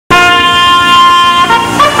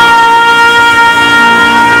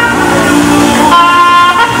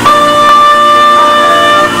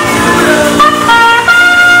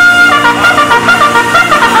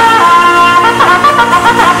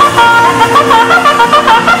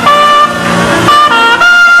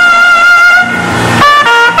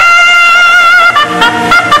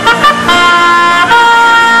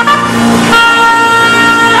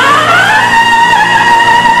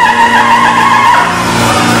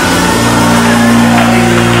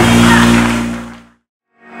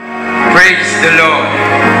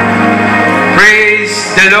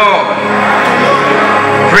Lord.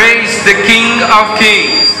 Praise the King of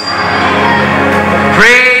Kings.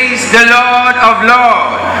 Praise the Lord of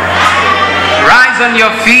Lords. Rise on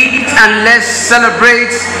your feet and let's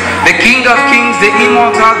celebrate the King of Kings, the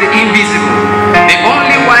immortal, the invisible, the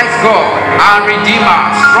only wise God, our Redeemer,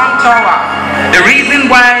 strong tower, the reason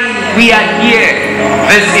why we are here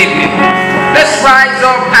this evening. Let's rise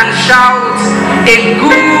up and shout a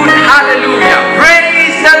good hallelujah.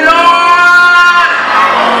 Praise the Lord.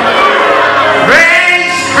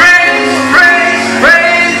 Praise, praise, praise,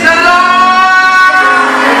 praise the Lord.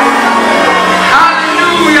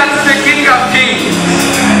 Hallelujah to the King of Kings.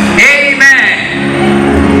 Amen.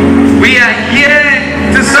 We are here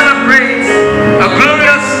to celebrate a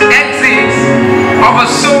glorious exit of a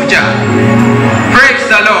soldier. Praise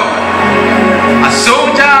the Lord. A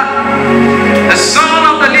soldier, the son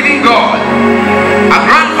of the living God, a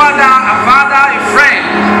grandfather, a father, a friend,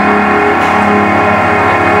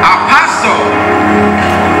 a pastor.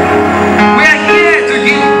 We are here to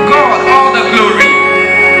give God all the glory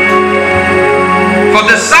for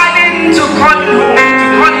deciding to call him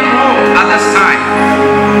home at this time.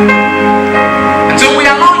 And so we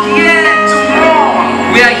are not here to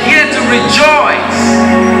mourn, we are here to rejoice,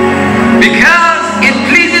 because it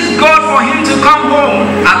pleases God for him to come home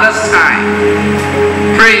at this time.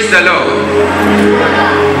 Praise the Lord.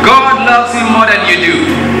 God loves him more than you do.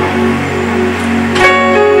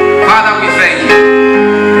 Father, we thank you.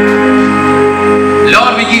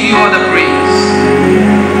 Lord, we give you all the praise.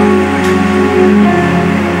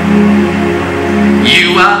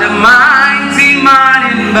 You are the mighty man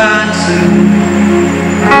in battle.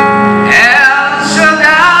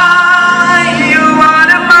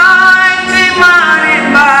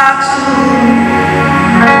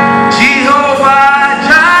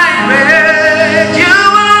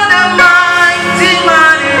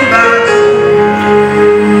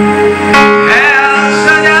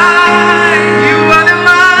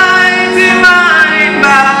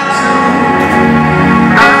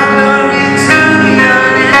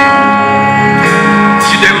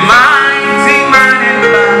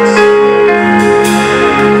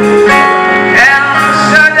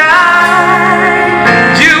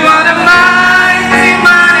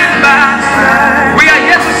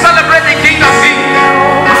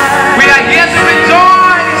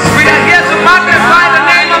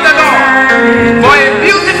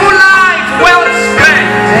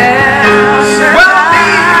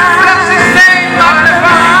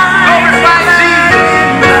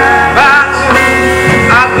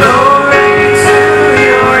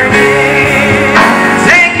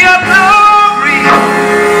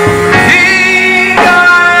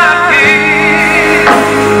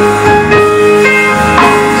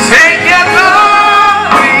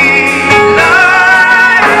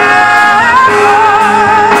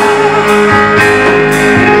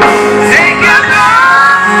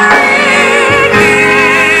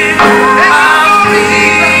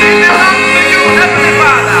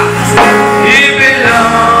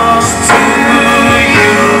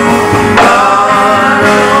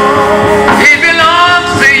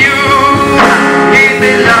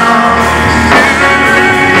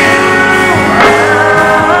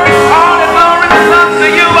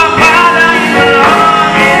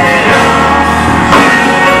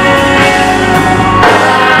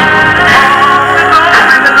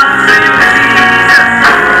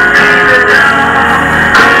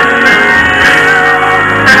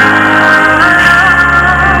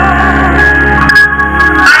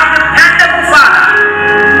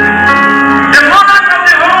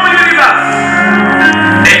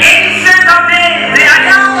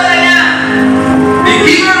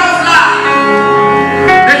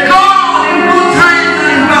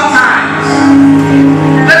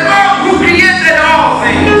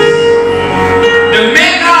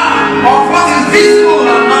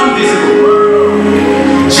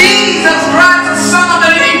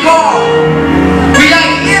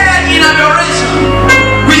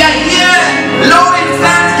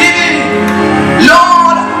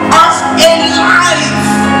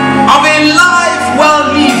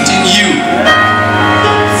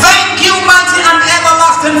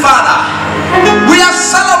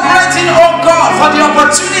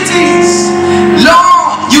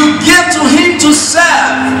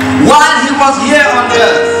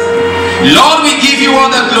 Lord, we give you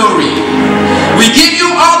all the glory. We give you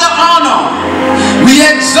all the honor. We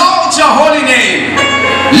exalt your holy name.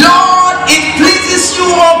 Lord, it pleases you,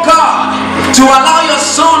 oh God, to allow your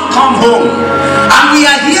son come home. And we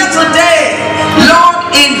are here today,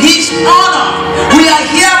 Lord, in his honor. We are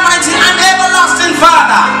here, mighty and everlasting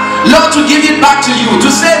Father, Lord, to give it back to you, to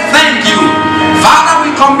say thank you. Father,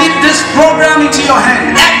 we commit this program into your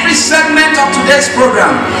hand. Every segment of today's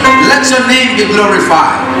program, let your name be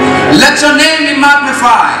glorified. Let your name be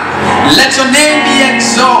magnified. Let your name be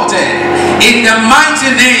exalted. In the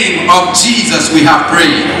mighty name of Jesus we have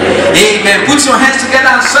prayed. Amen. Put your hands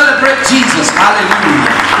together and celebrate Jesus.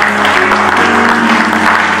 Hallelujah.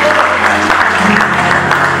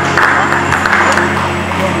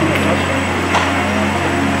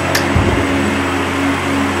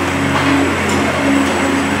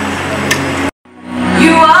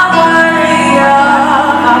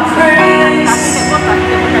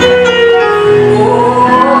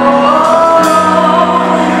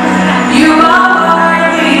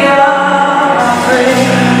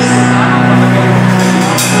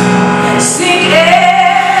 Sing it.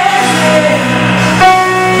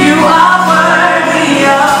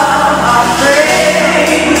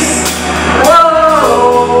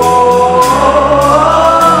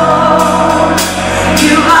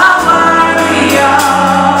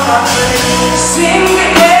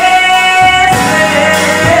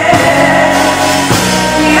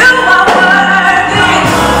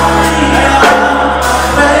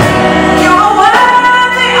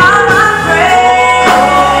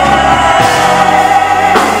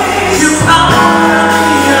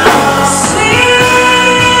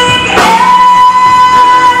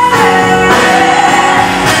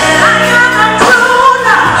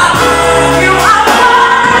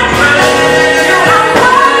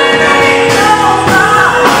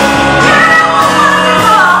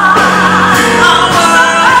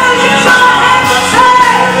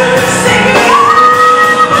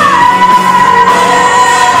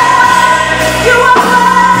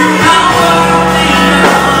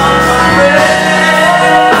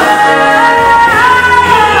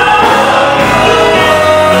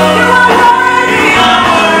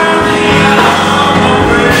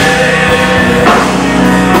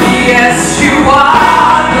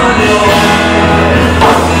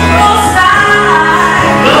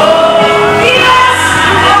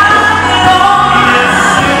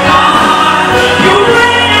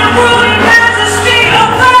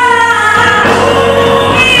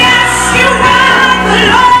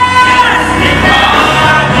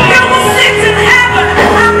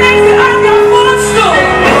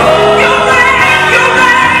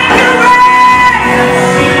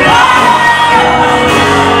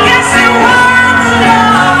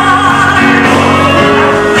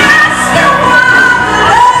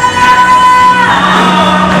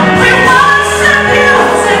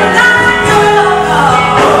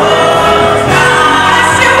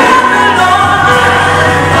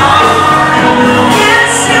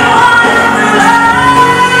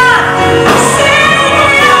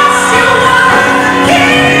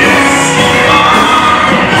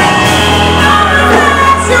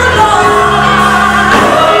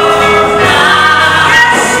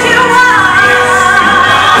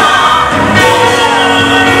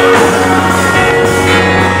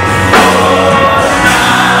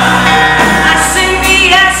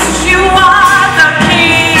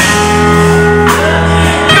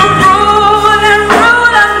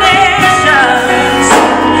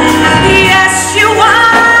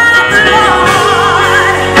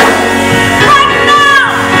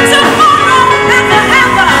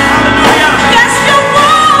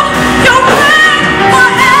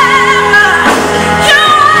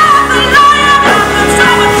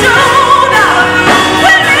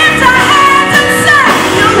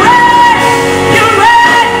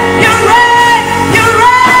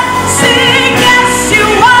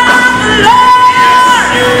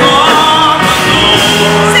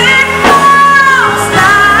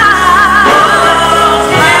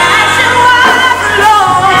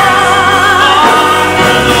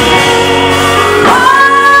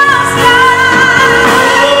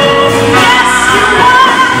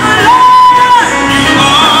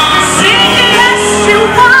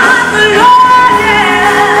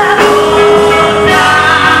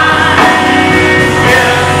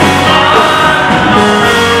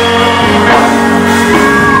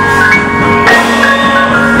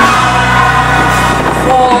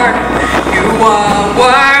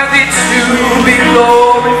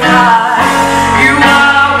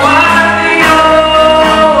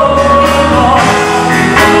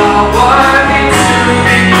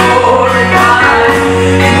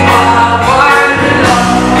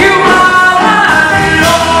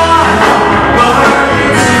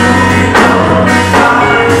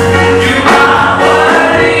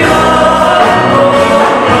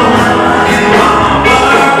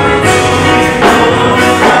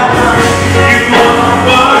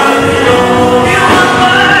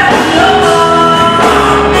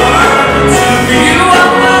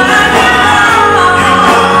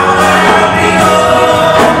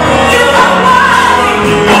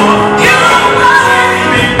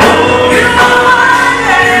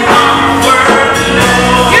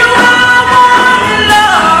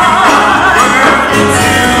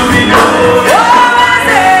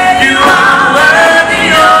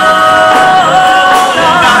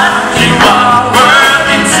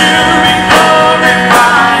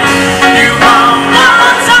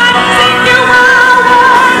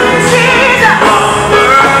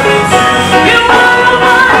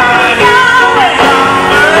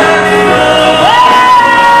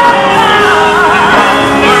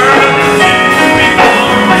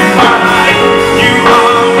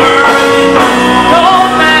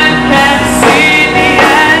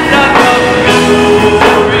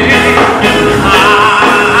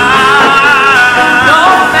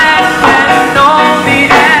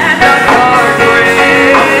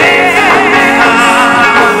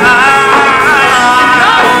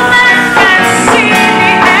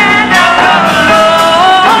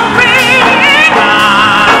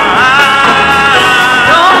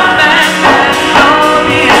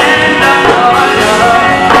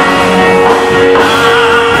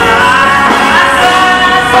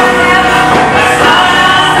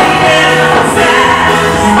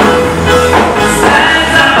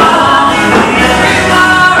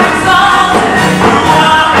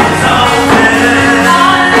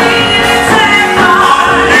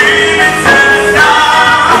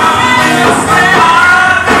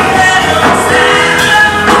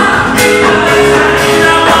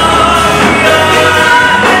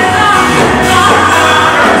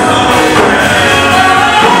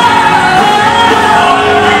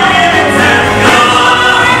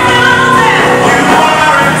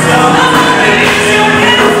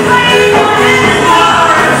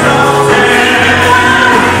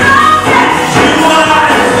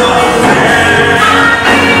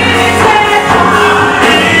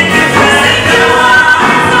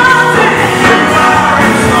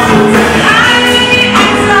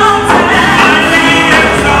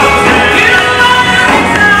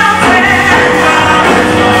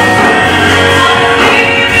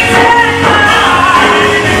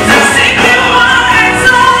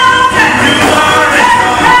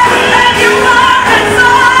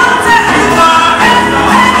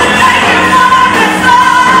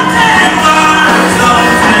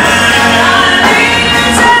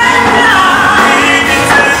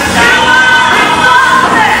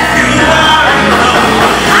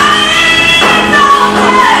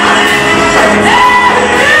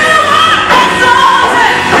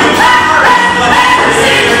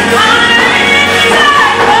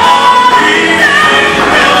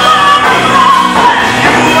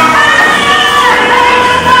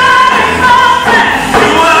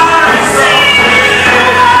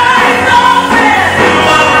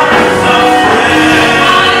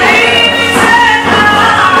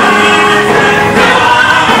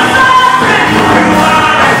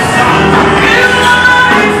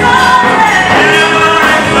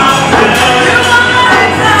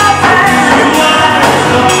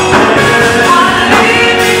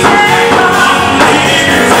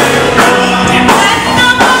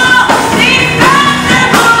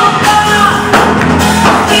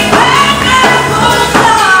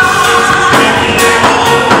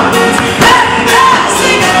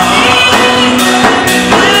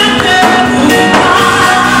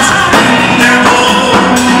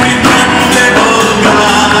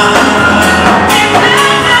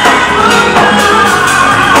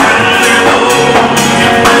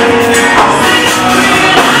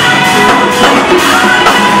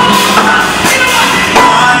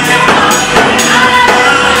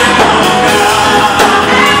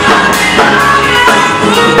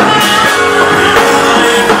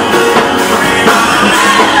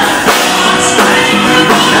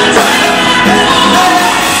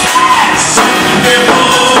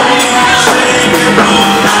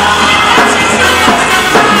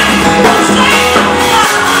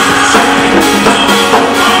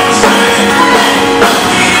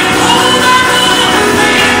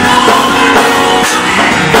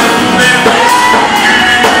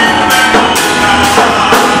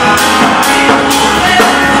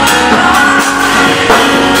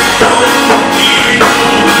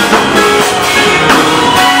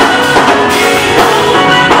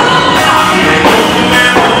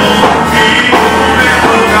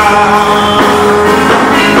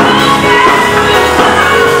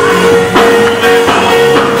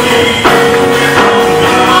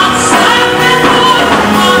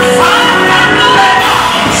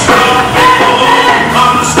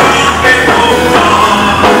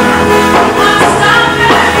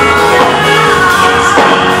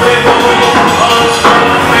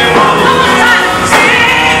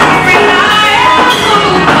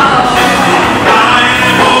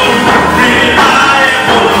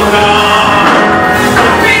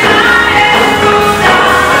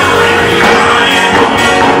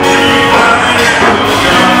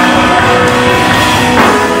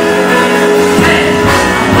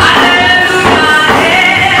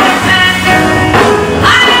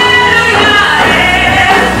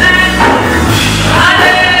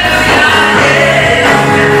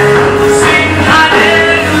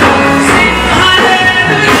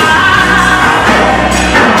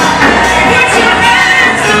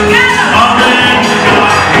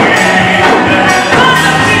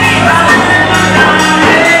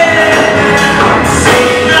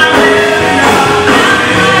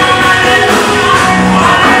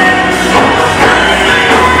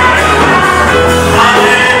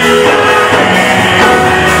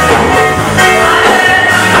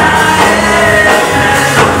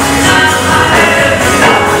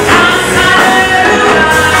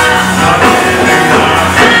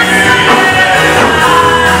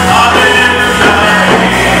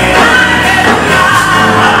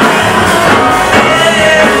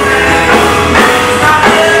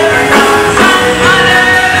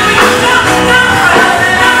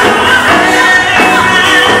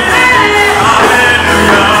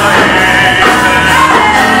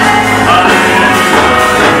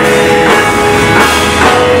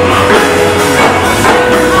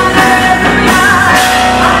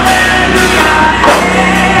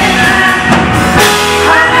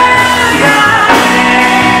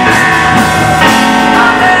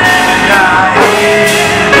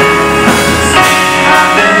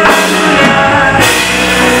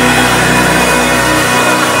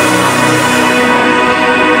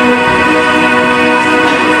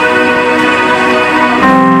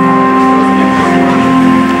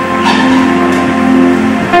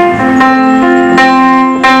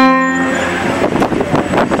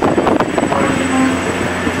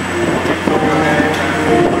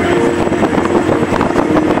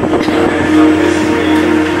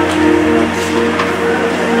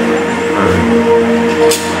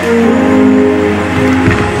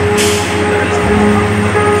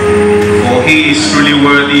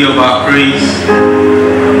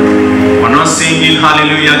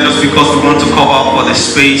 hallelujah just because we want to cover up for the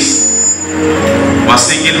space. We're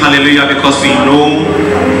singing hallelujah because we know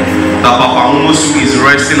that Papa Nwosu is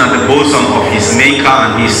resting at the bosom of his maker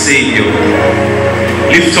and his savior.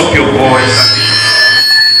 Lift up your voice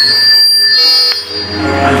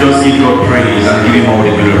and just give God praise and give him all the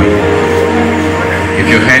glory. If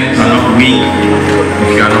your hands are not weak,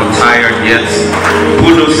 if you are not tired yet,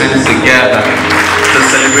 put those hands together to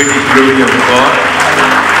celebrate the glory of God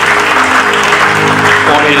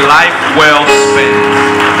for a life well spent.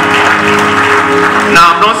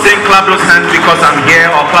 Now, I'm not saying clap those hands because I'm here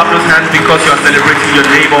or clap those hands because you are celebrating your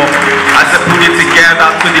neighbor. I said put it together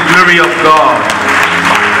to the glory of God.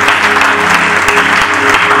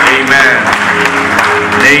 Amen.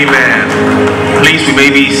 Amen. Please, we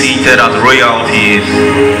may be seated as royalty is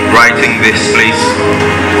writing this place.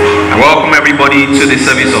 I welcome everybody to the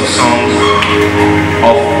service of songs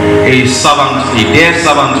of a servant, a dear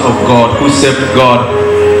servant of God who served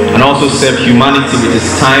God and also served humanity with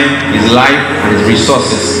his time, his life, and his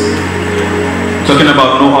resources. Talking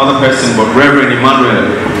about no other person but Reverend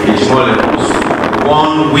Emmanuel, Ejimole,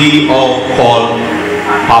 one we all call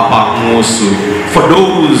Papa Nwosu. For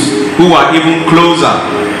those who are even closer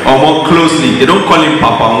or more closely, they don't call him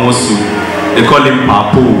Papa Nwosu, they call him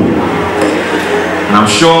Papo. And I'm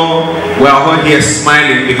sure we are all here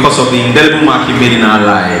smiling because of the indelible mark he made in our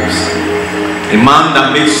lives. A man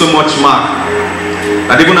that made so much mark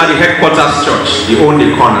that even at the headquarters church, he owned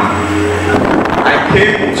a corner. I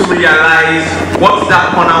came to realize what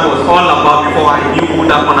that corner was all about before I knew who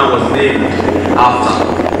that corner was named after.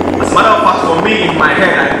 As a matter of fact, for me, in my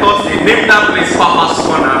head, I thought they named that place Papa's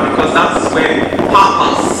Corner because that's where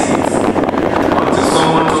Papa sits. Until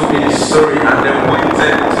someone told me the story and then pointed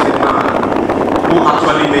to the man who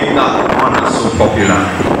actually made that corner so popular.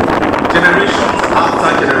 Generations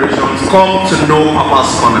after generations come to know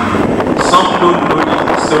Papa's Corner. Some don't know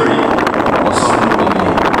the story, or some don't know the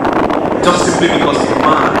name. Just simply because the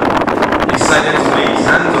man decided to lay his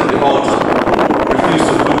hands on the altar, refused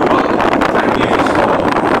to look back, and gave his all.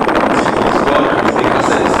 His God and his maker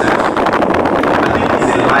said his steps. I think it's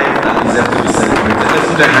a life that deserves to be celebrated. Let's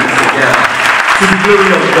put our hands together to the glory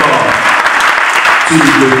of God. To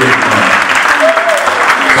the glory of God.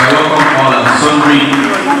 So I welcome all and sundry.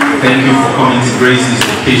 Thank you for coming to grace this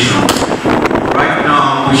occasion. Right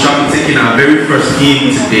now, we shall be taking our very first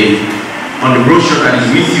hymn today. On the brochure that is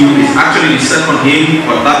with you is actually the second hymn,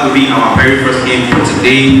 but that will be our very first hymn for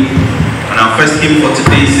today. And our first hymn for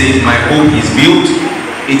today says, My Hope is Built.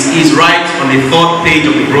 It is right on the third page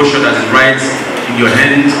of the brochure that is right in your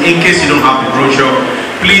hands. In case you don't have the brochure,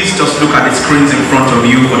 please just look at the screens in front of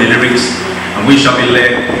you for the lyrics. And we shall be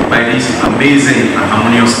led by this amazing and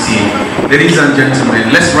harmonious team. Ladies and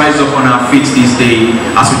gentlemen, let's rise up on our feet this day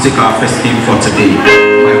as we take our first hymn for today.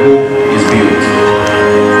 My hope is built.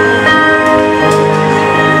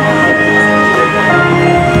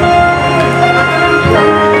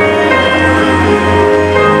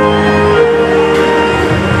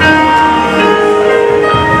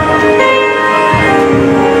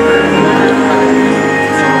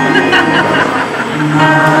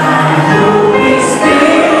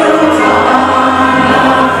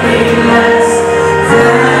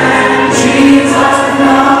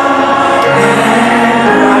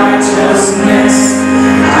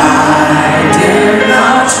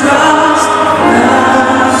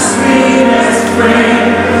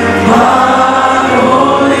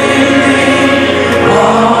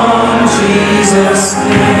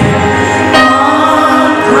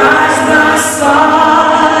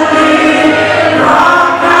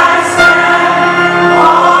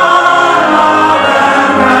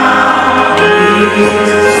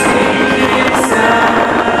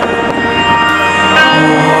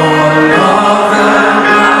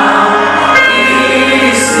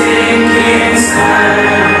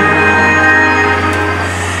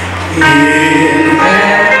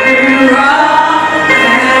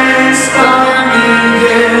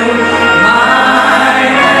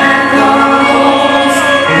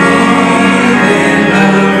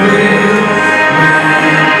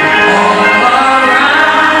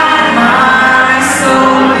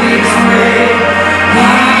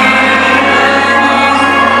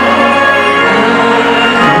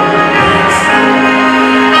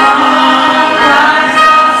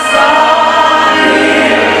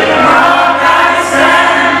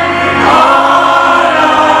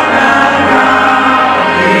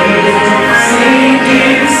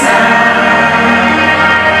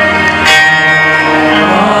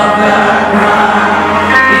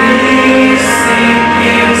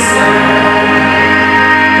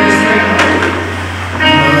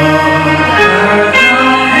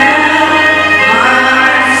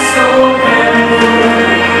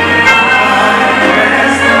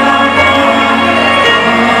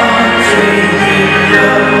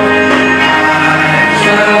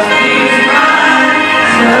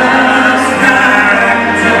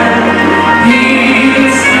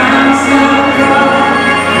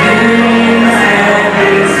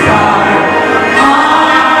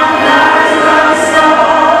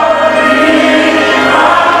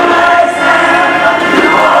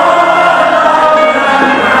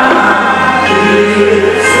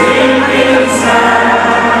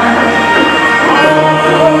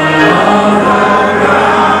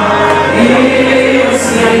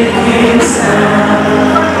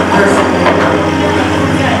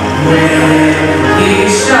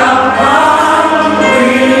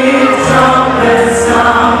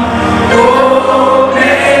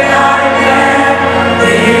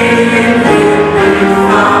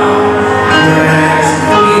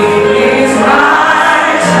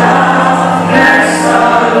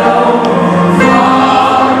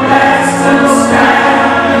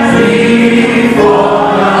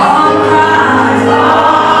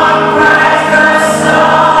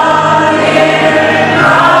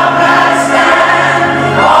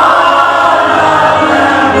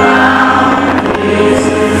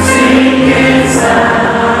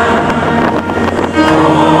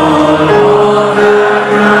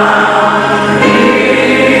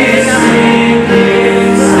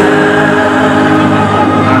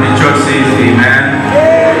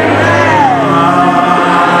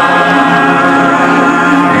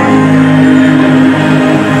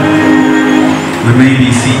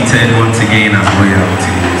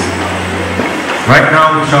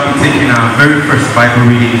 taking our very first Bible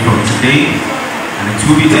reading from today, and it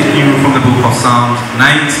will be taken from the book of Psalms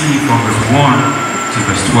 90 from verse 1 to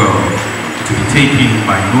verse 12. It will be taken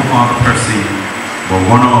by no other person but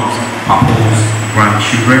one of Papo's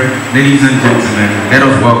grandchildren. Ladies and gentlemen, let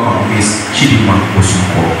us welcome Miss Nwosu.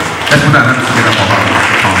 Let's put our hands together for her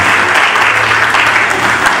to come.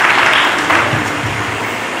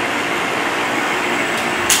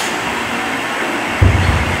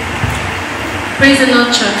 Praise the Lord,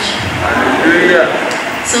 church. Hallelujah.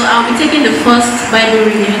 So I'll be taking the first Bible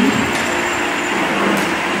reading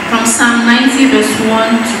from Psalm 90 verse 1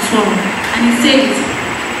 to 12. And it says,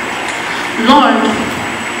 Lord,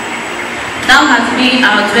 thou hast been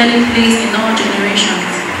our dwelling place in all generations.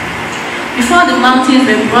 Before the mountains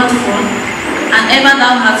were brought forth, and ever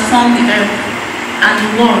thou hast formed the earth and the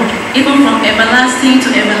world, even from everlasting to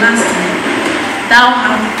everlasting. Thou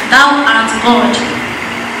art God.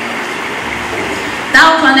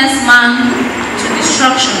 Thou turnest man to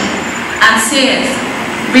destruction, and sayest,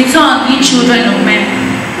 Return, ye children of men.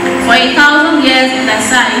 For 1,000 years in thy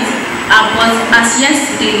sight are but as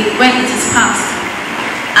yesterday when it is past,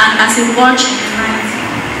 and as a watch in the night.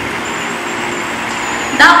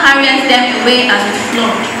 Thou carriest them away as a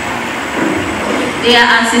flood. They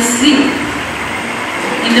are as a sleep.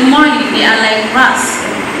 In the morning they are like grass,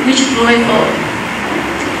 which groweth up.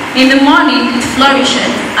 In the morning it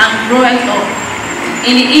flourisheth and groweth up.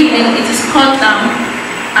 In the evening it is cut down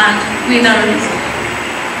and withereth.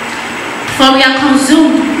 For we are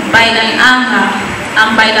consumed by thine anger,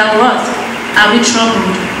 and by thy wrath are we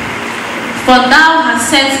troubled. For thou hast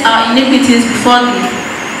set our iniquities before thee,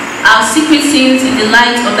 our secret sins in the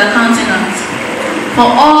light of thy countenance. For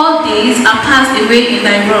all days are passed away in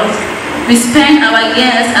thy wrath. We spend our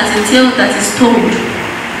years as a tale that is told.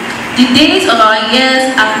 The days of our years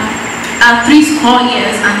are 80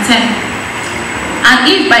 years and 10. And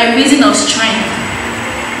if by reason of strength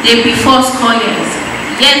they be 80 years,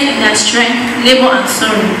 yet in their strength labor and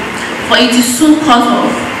sorrow, for it is soon cut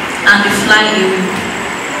off, and they fly away.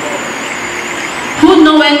 Who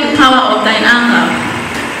knoweth the power of thine anger?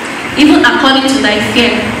 Even according to thy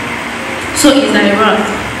fear, so is thy wrath.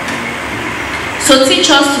 So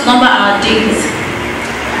teach us to number our days,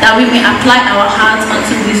 that we may apply our hearts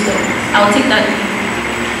unto wisdom. I will take that in.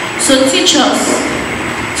 So teach us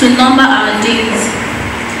to number our days,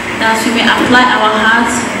 that we may apply our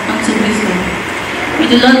hearts unto wisdom. May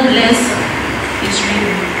the Lord bless his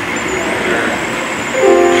reading.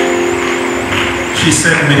 She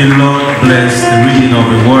said, may the Lord bless the reading of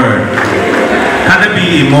the word. Can there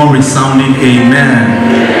be a more resounding amen?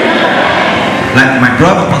 Like my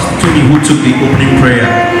brother Pastor Tony, who took the opening prayer,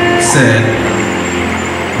 said,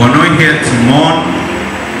 we're not here to mourn,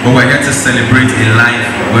 but we're here to celebrate a life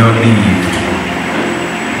well lived.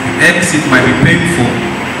 Exit might be painful,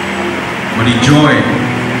 but the joy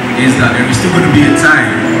is that there is still going to be a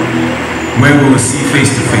time where we will see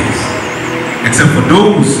face to face. Except for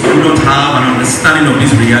those who don't have an understanding of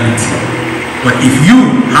this reality. But if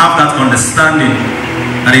you have that understanding,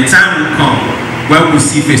 that a time will come where we'll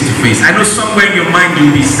see face to face. I know somewhere in your mind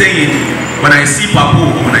you'll be saying, when I see Papo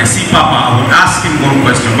or when I see Papa, I would ask him one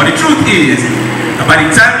question. But the truth is, by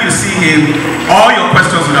the time you see him, all your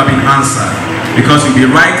questions will have been answered, because you'll be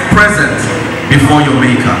right present before your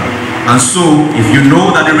Maker. And so, if you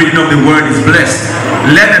know that the reading of the word is blessed,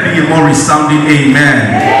 let there be a more resounding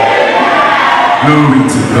amen. Glory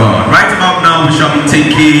to God. Right about now, we shall be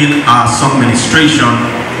taking our song ministration,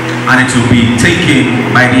 and it will be taken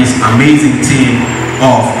by this amazing team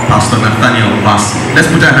of Pastor Nathaniel Bassi. Let's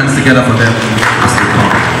put our hands together for them as they come.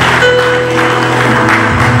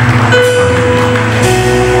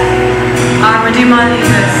 Our Redeemer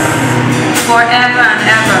lives forever and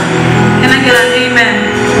ever. Can I get an amen?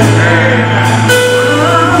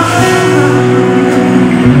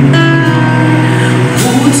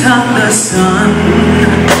 Who taught the sun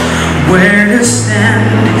where to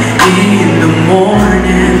stand in the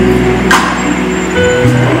morning?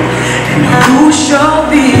 And who showed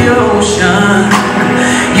the ocean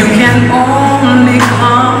you can only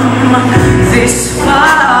come this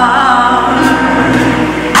far?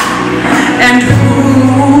 And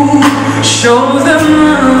who showed the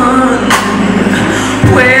moon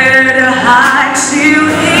where to hide till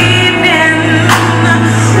evening?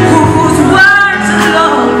 Whose words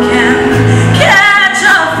alone can catch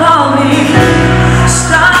a falling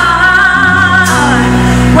star?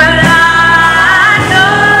 Well, I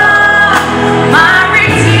know my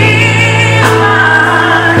Redeemer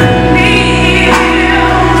lives.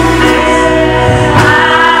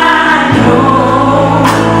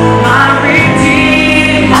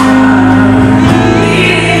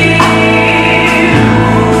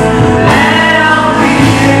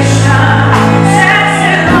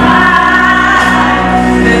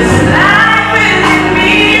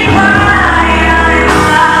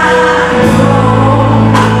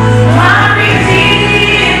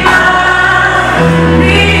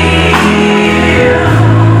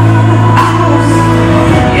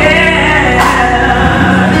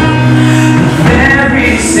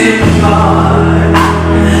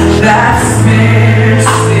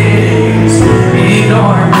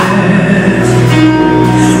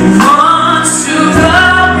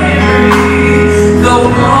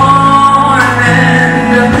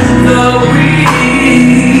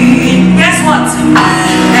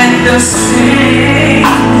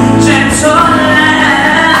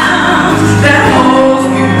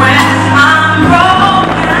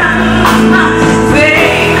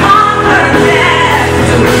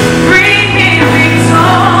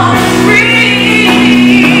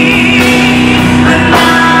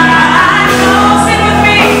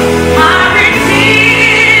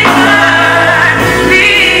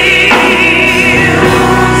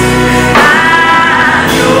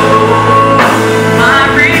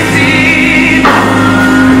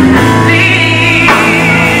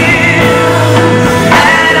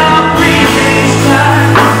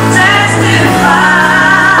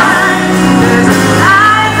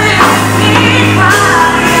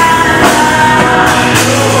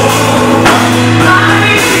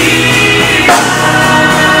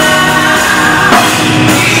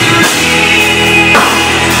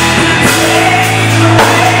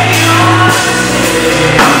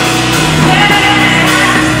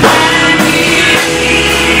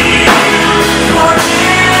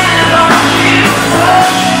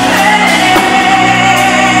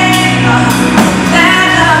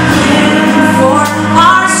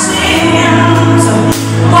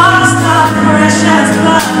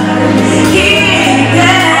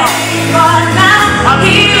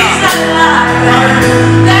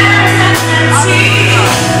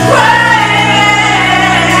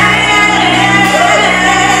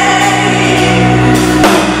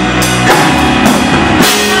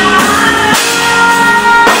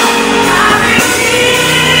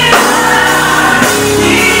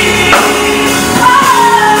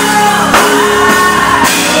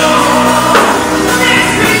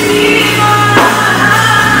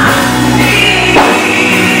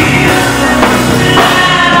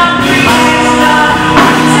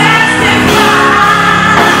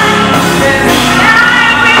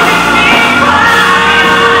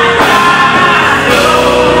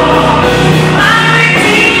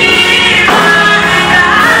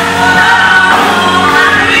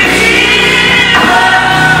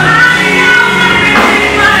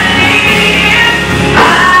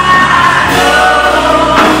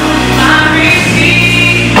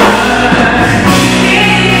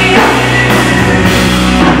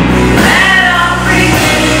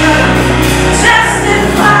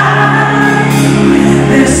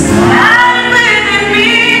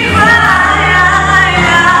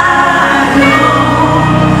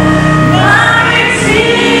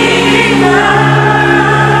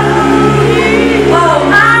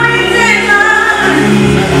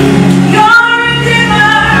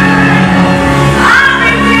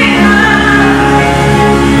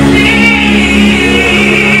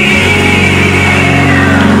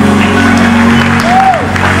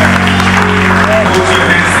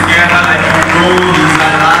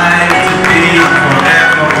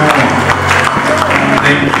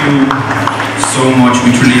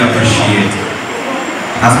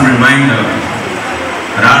 as a reminder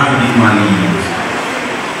that our Ejimole will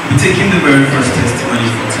be taking the very first testimony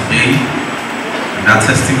for today, and that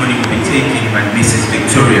testimony will be taken by Mrs.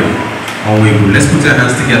 Victoria Onwebu. Let's put our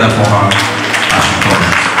hands together for her as she comes.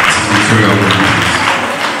 Mrs. Victoria Onwebu.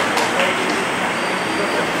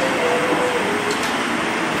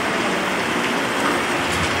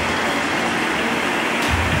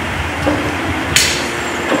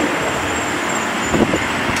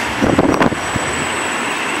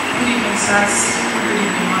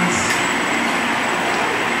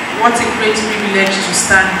 What a great privilege to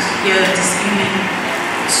stand here this evening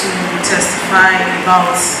to testify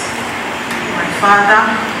about my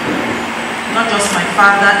father, not just my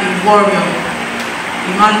father, a warrior,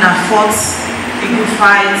 a man that fought a good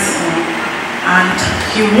fight and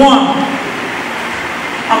he won.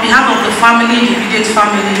 On behalf of the family, the immediate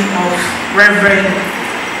family of Reverend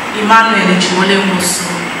Emmanuel Ejimole Nwosu,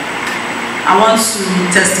 I want to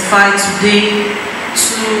testify today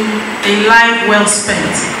to a life well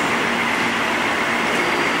spent.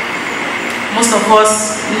 Most of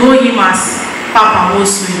us know him as Papa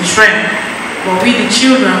Nwosu in TREM, but we the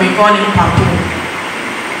children, we call him Papo.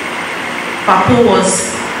 Papo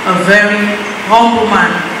was a very humble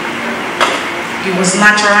man. He was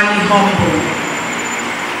naturally humble.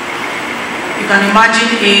 You can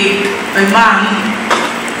imagine a man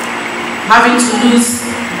having to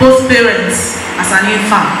lose both parents as an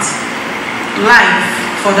infant. Life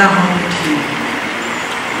further humbled him.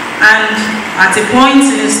 And at a point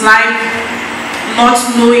in his life, not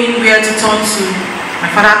knowing where to turn to,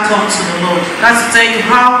 my father turned to the Lord. That's to tell you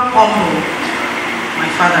how humble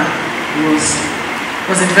my father was. He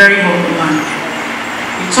was a very humble man.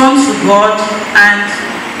 He turned to God, and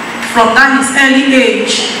from that his early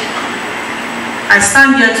age, I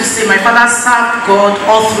stand here to say my father served God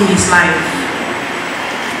all through his life.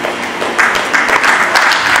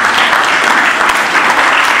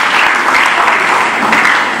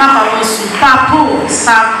 Papa Nwosu, Papo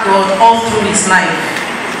served God all through his life.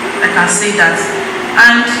 I can say that.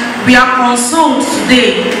 And we are consoled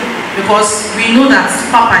today because we know that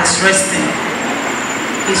Papa is resting.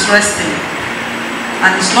 He's resting.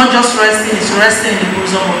 And it's not just resting, it's resting in the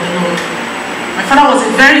bosom of the Lord. My father was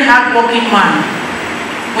a very hard-working man.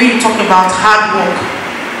 When you talk about hard work,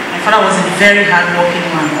 my father was a very hard-working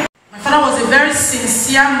man. My father was a very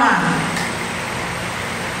sincere man.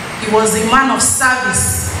 He was a man of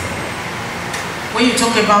service. When you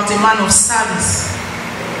talk about a man of service,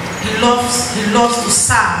 he loves to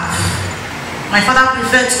serve. My father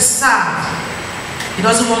preferred to serve. He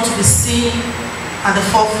doesn't want to be seen at the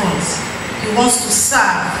forefront. He wants to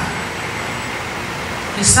serve.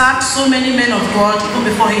 He served so many men of God even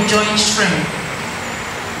before he joined TREM.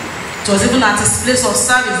 It was even at his place of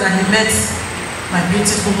service that he met my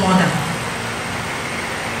beautiful mother.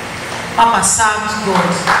 Papa served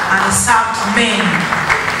God and he served men.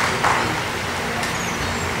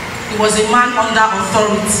 He was a man under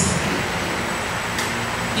authority.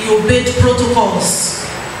 He obeyed protocols.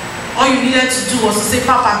 All you needed to do was to say,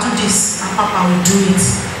 Papa, do this, and Papa will do it.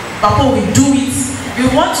 Papa will do it. You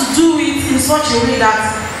want to do it in such a way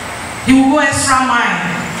that he will go extra mile.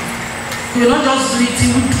 He will not just do it, he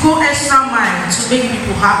would go extra mile to make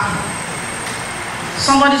people happy.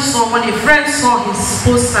 Somebody saw, when a friend saw his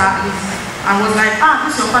poster, and was like,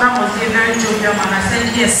 this your father must be a very jovial man. I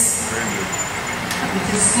said, yes. With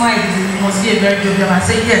his smile, he must be a very jovial man. I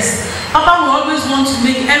said, yes. Papa will always want to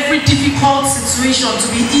make every difficult situation to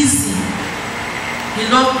be easy. He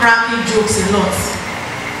loved cracking jokes a lot.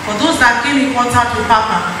 For those that came in contact with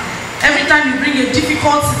Papa, every time you bring a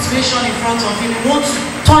difficult situation in front of him, you want to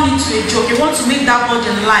turn it to a joke. You want to make that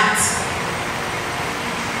burden light.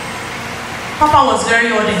 Papa was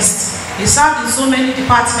very honest. He served in so many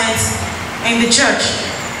departments in the church,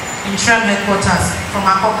 in TREM headquarters, from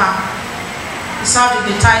Akoka. He served in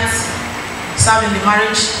the tithes, served in the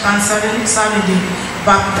marriage counseling, served in the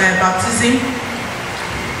baptism.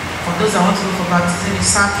 For those that want to go for baptism, he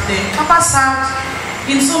served there. Papa served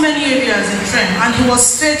in so many areas in TREM, and he was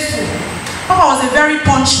faithful. Papa was a very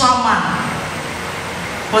punctual man.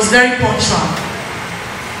 Was very punctual.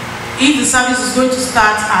 If the service is going to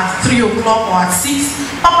start at 3 o'clock or at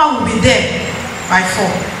 6, Papa will be there by 4.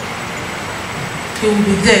 He will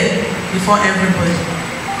be there before everybody.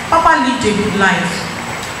 Papa lived a good life.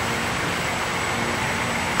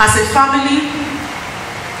 As a family,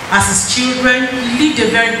 as his children, he lived a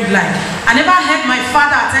very good life. I never heard my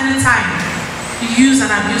father at any time use an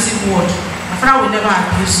abusive word. My father will never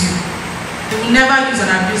abuse you. He will never use an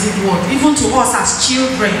abusive word. Even to us as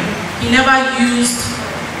children, he never used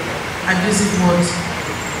abusive words.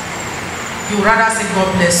 He would rather say,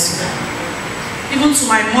 God bless you. even to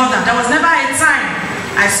my mother. There was never a time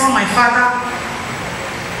I saw my father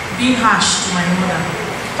being harsh to my mother.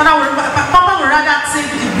 Papa would rather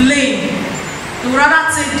take the blame. He would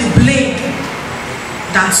rather take the blame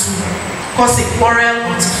than to cause a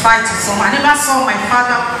quarrel or to fight with someone. I never saw my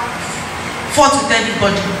father fought with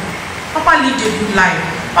anybody. Papa lived a good life.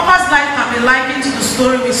 Papa's life can be likened to the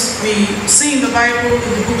story we see in the Bible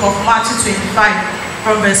in the book of Matthew 25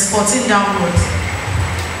 from verse 14 downwards.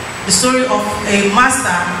 The story of a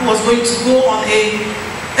master who was going to go on a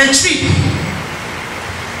trip,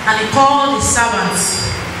 and he called his servants,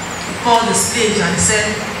 he called the slaves, and he said,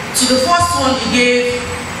 to the first one he gave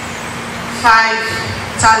 5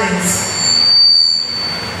 talents,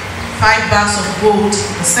 5 bags of gold.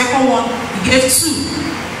 The second one he gave 2,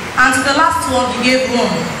 and to the last one he gave 1.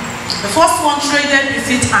 The first one traded with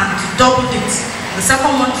it and doubled it. The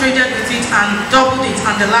second one traded with it and doubled it,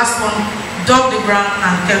 and the last one dug the ground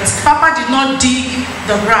and kept. Papa did not dig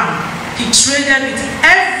the ground. He traded with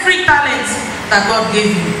every talent that God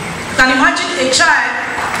gave him. You can imagine a child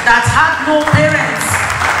that had no parents.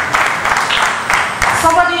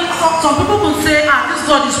 Some people will say, this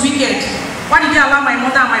God is wicked. Why did he allow my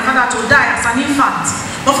mother and my father to die as an infant?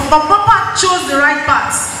 But Papa chose the right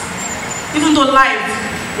path. Even though life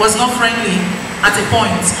was not friendly at a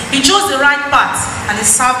point, he chose the right path and he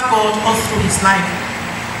served God all through his life.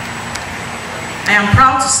 I am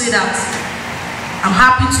proud to say that I'm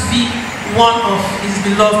happy to be one of his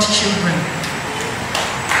beloved children.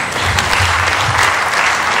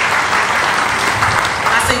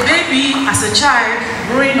 As a baby, as a child,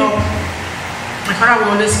 growing up, my father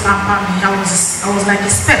would always pamper me. I was like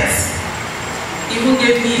his pet. He even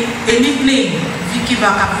gave me a nickname, Vicky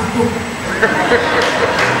Vakapuko.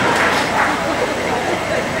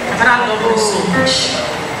 My father loved me so much.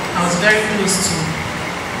 I was very close to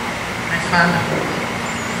my father.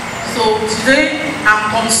 So today,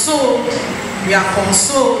 I'm consoled, we are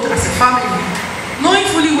consoled as a family, knowing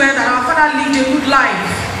fully well that our father lived a good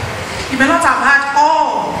life. He may not have had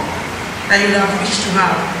all that you would have wished to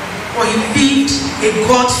have, but he lived a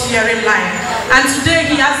God-fearing life. And today,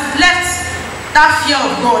 he has left that fear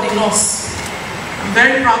of God in us. I'm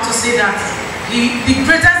very proud to say that the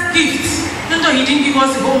greatest gift, even though he didn't give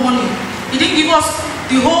us the whole money, he didn't give us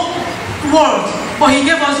the whole world, but he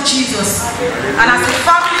gave us Jesus. And as a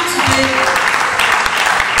family today,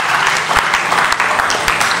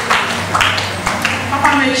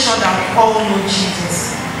 Papa made sure that we all know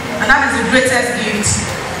Jesus. And that is the greatest gift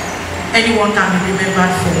anyone can be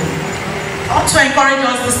remembered for. I want to encourage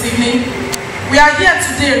us this evening. We are here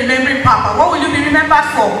today remembering Papa. What will you be remembered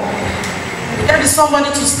for? There is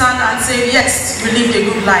somebody to stand and say, yes, you lived a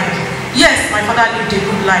good life. Yes, my father lived a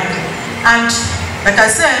good life. And like I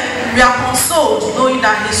said, we are consoled knowing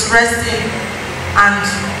that he's resting, and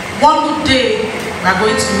one good day we are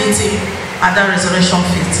going to meet him at the resurrection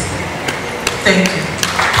feast. Thank you.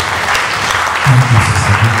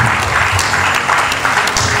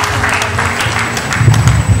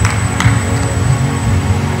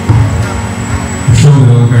 Before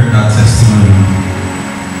we all heard that testimony,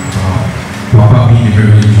 Papa being a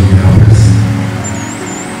very jovial person.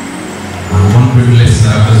 And one great lesson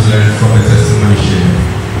I've just learned from the testimony shared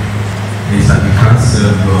is that we can't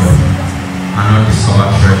serve God and not discover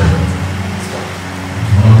treasure.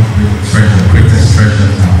 One of the greatest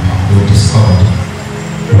treasures that we'll discover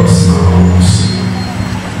was Nwosu.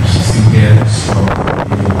 She's still here, strong.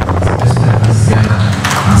 Let's put her hands together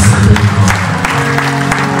and celebrate God.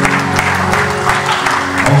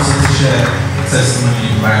 Also to share the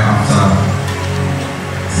testimony right after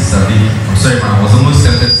Sister Vicky. I'm sorry, man, I was almost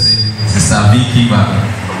tempted to say Sister Vicky, but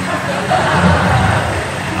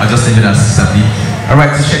I'll just leave it as Sister Vicky.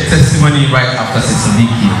 Alright, to share testimony right after Sister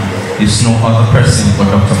Vicky is no other person but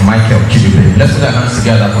Dr. Michael Ketu Branch. Let's put our hands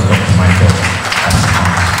together for Dr. Michael.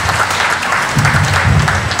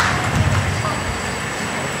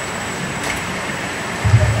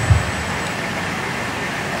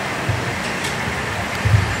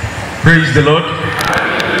 Praise the Lord.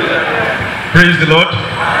 Praise the Lord.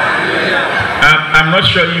 I'm not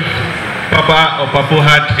sure if Papa or Papo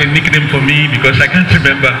had a nickname for me because I can't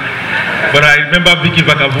remember. But I remember Vicky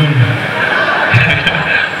Vakavoom.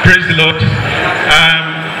 Praise the Lord.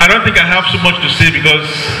 I don't think I have so much to say because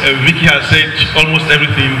Vicky has said almost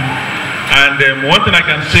everything. And one thing I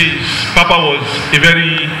can say is Papa was a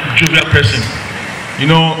very jovial person. You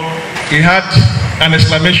know, he had an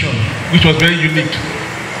exclamation which was very unique.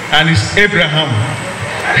 And it's Abraham.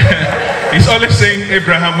 He's always saying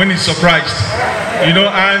Abraham when he's surprised. You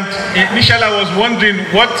know, and initially I was wondering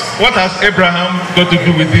what has Abraham got to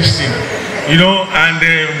do with this thing? You know, and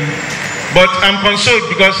But I'm consoled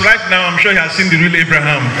because right now I'm sure he has seen the real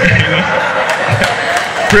Abraham. You know?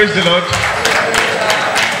 Praise the Lord.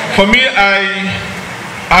 For me,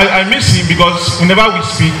 I miss him because whenever we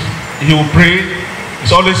speak, he will pray.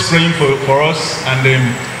 He's always praying for us. And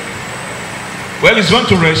well, he's going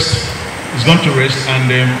to rest. He's going to rest. And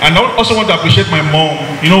I also want to appreciate my mom.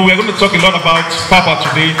 You know, we're going to talk a lot about Papa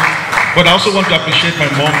today. But I also want to appreciate my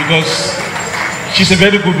mom because she's a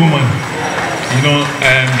very good woman. You know,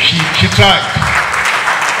 she tried.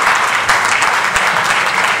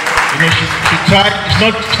 You know, she tried.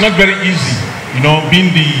 It's not very easy. You know,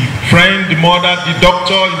 being the friend, the mother, the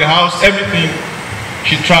doctor in the house, everything.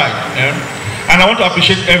 She tried. Yeah? And I want to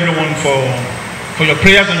appreciate everyone for your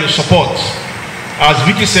prayers and your support. As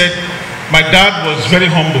Vicky said, my dad was very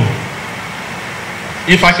humble.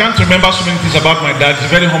 If I can't remember so many things about my dad, he's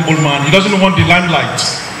a very humble man. He doesn't want the limelight.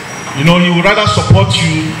 You know, he would rather support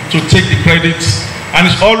you to take the credit, and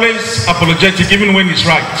he's always apologetic even when he's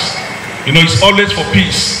right. You know, he's always for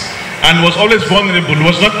peace, and was always vulnerable. He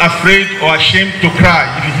was not afraid or ashamed to cry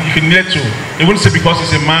if he needed to. He wouldn't say because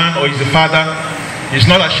he's a man or he's a father. He's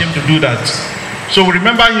not ashamed to do that. So we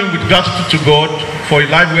remember him with gratitude to God for a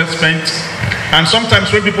life well spent. And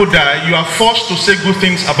sometimes when people die, you are forced to say good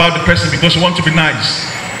things about the person because you want to be nice.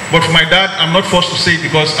 But for my dad, I'm not forced to say it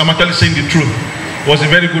because I'm actually saying the truth. Was a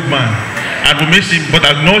very good man, and we miss him, but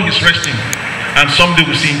I know he's resting, and someday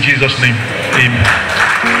we'll see in Jesus' name. Amen.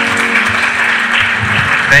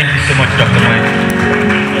 Thank you so much, Dr. Mike.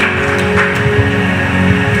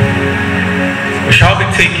 We shall be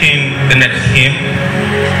taking the next hymn,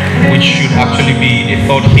 which should actually be the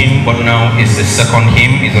third hymn, but now it's the second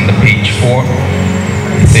hymn. It's on the page 4.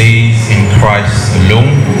 It says, "In Christ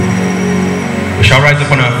alone." We shall rise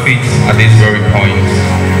up on our feet at this very point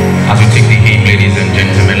as we take the hymn, ladies and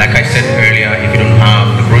gentlemen. Like I said earlier, if you don't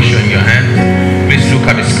have the brochure in your hand, please look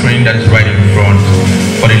at the screen that is right in front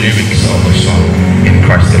for the lyrics of the song, "In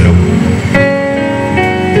Christ Alone."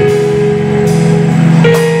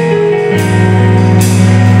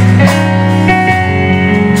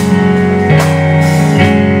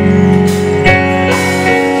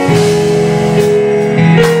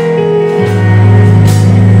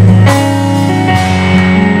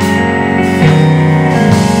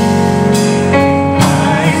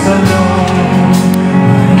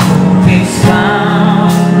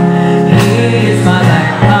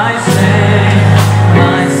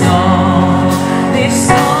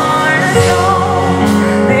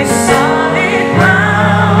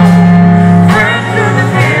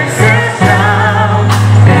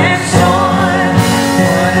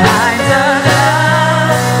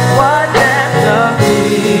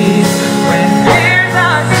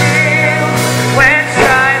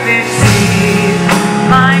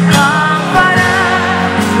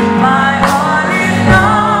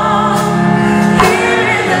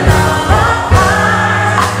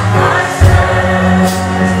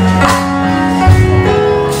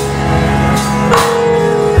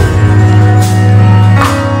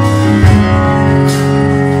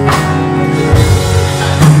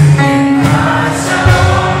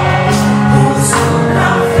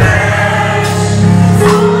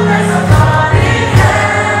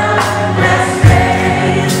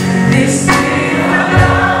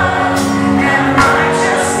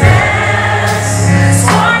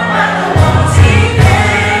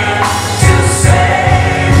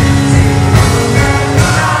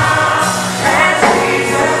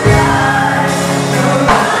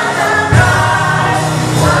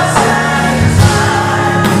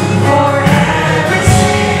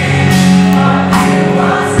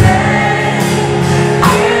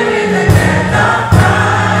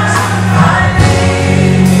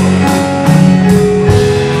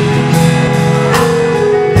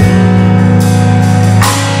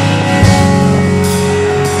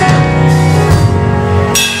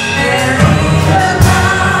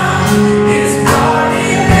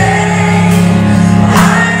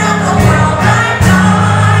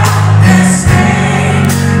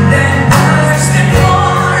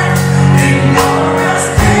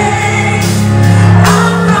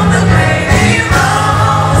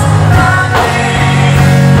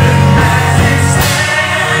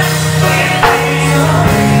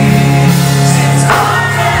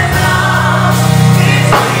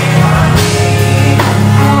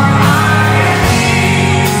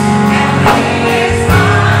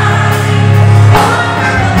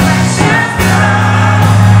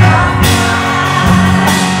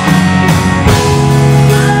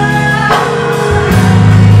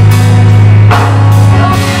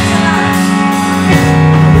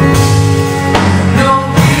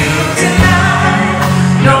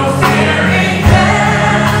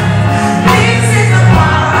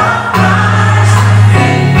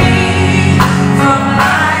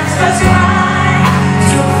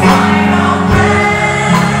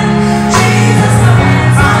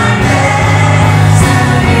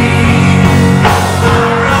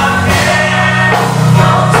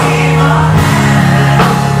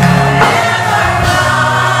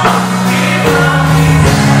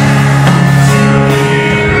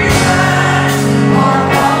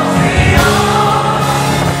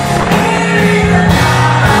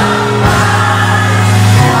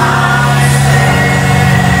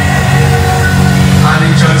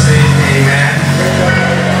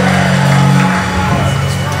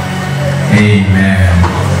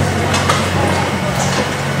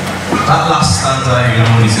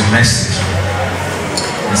 message.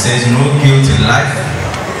 It says, no guilt in life,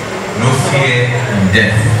 no fear in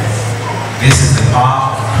death. This is the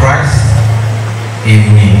power of Christ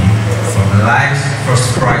in me. From life's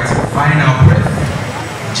first cry to final breath,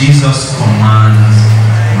 Jesus commands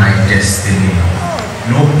my destiny.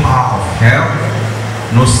 No power of hell,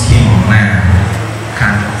 no scheme of man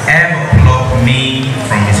can ever pluck me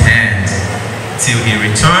from his hand till he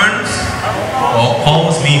returns or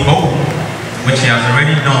calls me home, which he has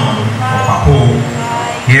already done for Papo.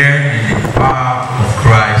 Here in the power of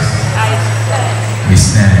Christ we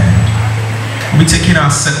stand. We'll be taking our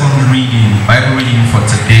second reading, Bible reading for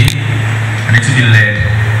today, and it will be led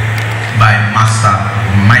by Master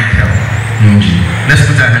Michael. Let's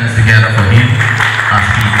put our hands together for him as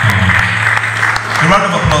he comes. A round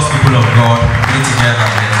of applause, people of God. Put it together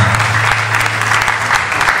better.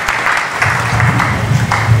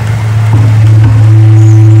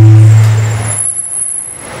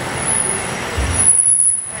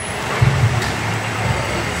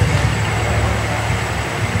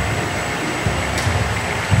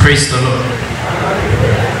 Praise the Lord.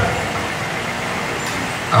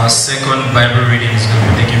 Our second Bible reading is going to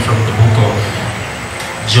be taken from the book of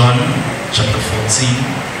John, chapter 14,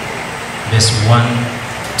 verse 1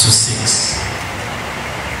 to 6.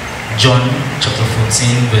 John, chapter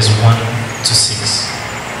 14, verse 1 to 6.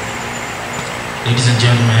 Ladies and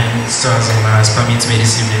gentlemen, stars and lights, permit me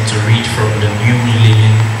this evening to read from the New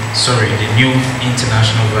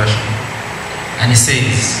International Version. And it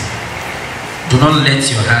says, do not let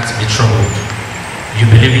your heart be troubled. You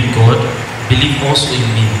believe in God, believe also in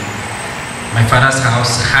me. My Father's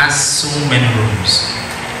house has so many rooms.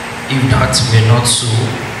 If that were not so,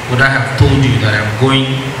 would I have told you that I'm going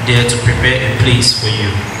there to prepare a place for you?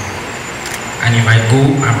 And if I go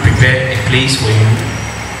and prepare a place for you,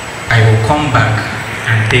 I will come back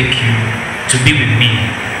and take you to be with me,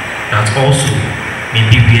 that also may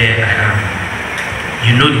be where I am.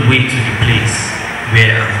 You know the way to the place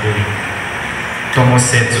where I'm going. Thomas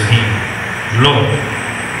said to him, Lord,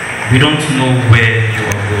 we don't know where you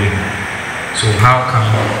are going, so how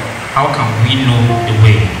can we know the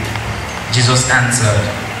way? Jesus answered,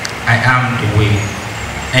 I am the way,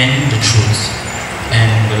 and the truth,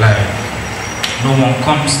 and the life. No one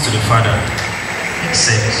comes to the Father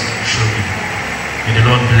except through me. May the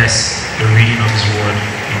Lord bless the reading of his word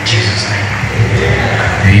in Jesus' name.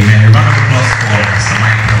 Amen. A round of applause for Mr.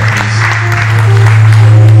 Michael, please.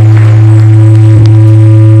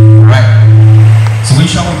 So we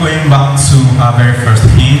shall be going back to our very first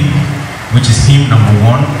hymn, which is hymn number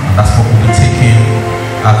 1, and that's what we'll be taking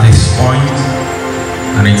at this point.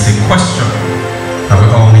 And it's a question that we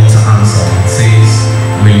all need to answer. It says,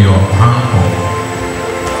 will your uncle?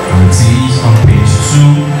 And it is on page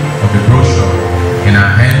 2 of the brochure in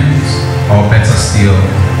our hands, or better still,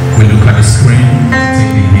 we look at the screen to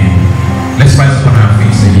take the hymn. Let's rise up on our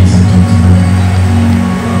feet, ladies and gentlemen.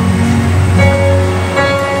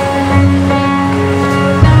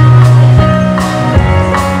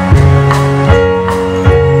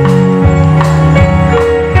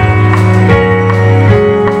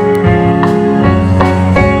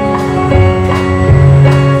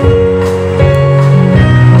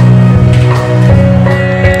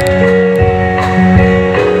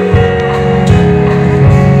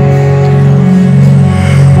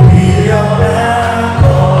 We are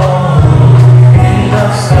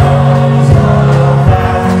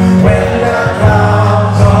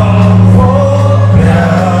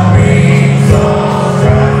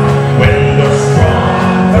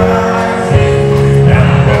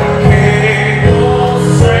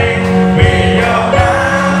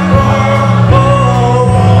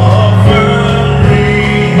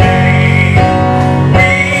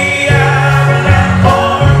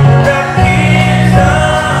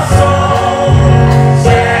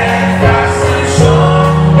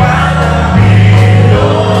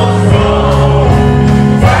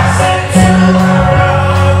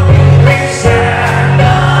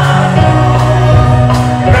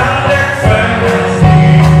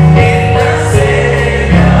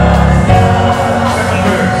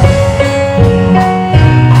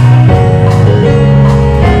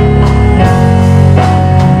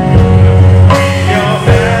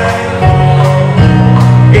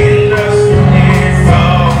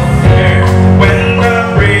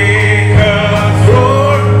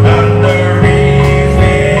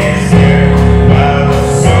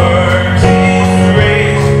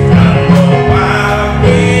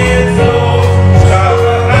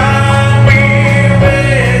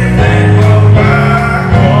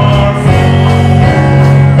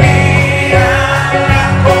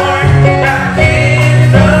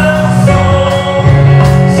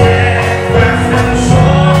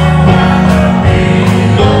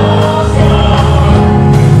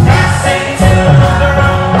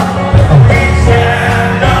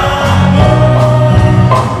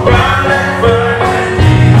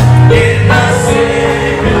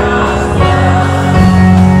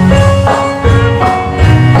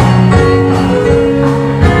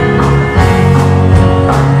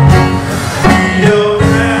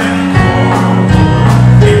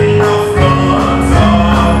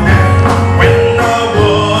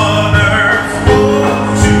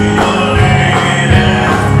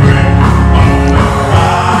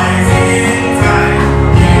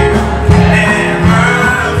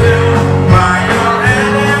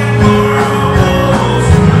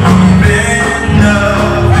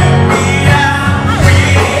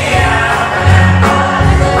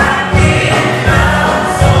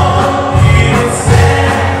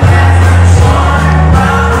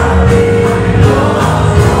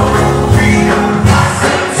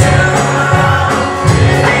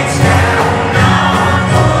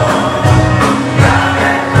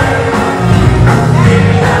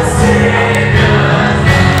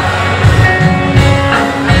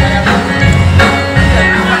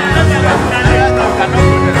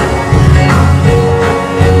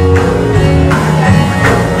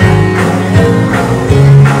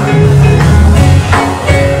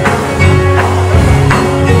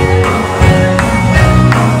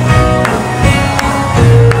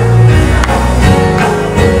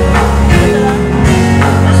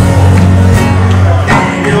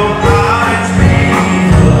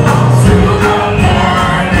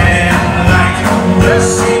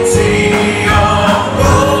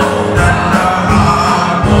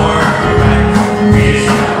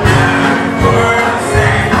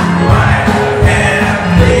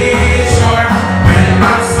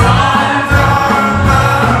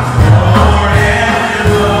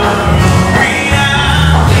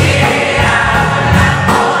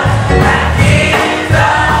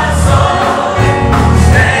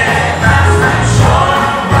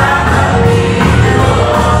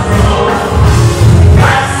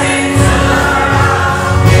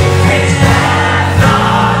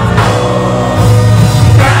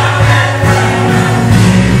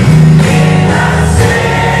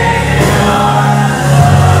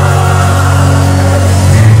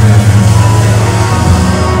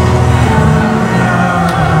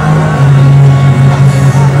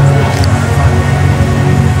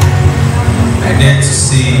I dare to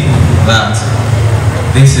say that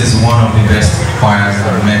this is one of the best choirs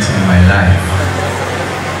I've met in my life.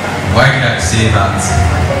 Why did I say that?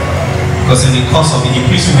 Because in the course of the hymn,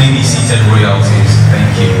 please remain be seated, royalties.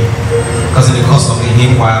 Thank you. Because in the course of the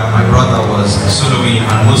hymn, while my brother was soloing,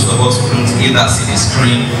 and most of us couldn't either see the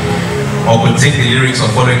screen or could take the lyrics or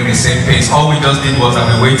following the same pace, all we just did was that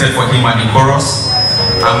we waited for him at the chorus,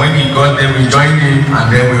 and when he got there, we joined him, and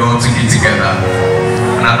then we all took it together.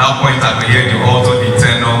 And at that point, I could hear the alto, the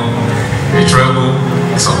tenor, the treble,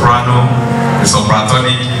 the soprano, the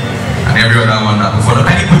sopratonic, and every other one that before.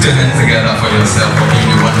 Can you put your hands together for yourself for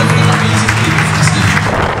being a wonderful and amazing gift this evening?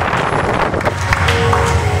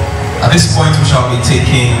 At this point, we shall be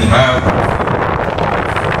taking the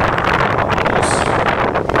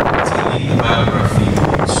biography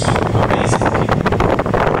of two amazing people,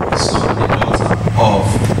 son and daughter of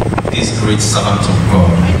this great servant of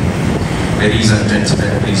God. Ladies and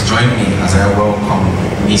gentlemen, please join me as I welcome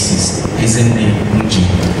Mrs. Ejimole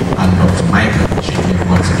and Dr. Michael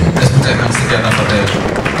once again. Let's put our hands together for them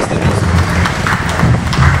as they perform.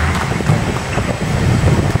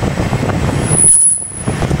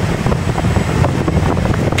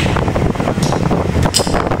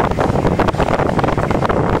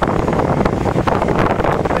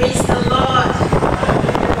 Praise the Lord.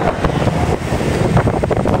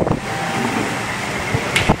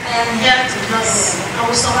 I am here to I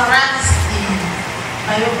will summarize the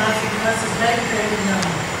biography because it's very, very long.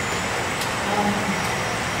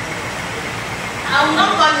 I will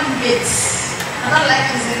not call him Bates. I don't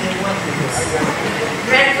like using the word Bates.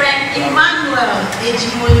 Reverend Emmanuel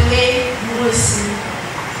Ejimole Nwosu,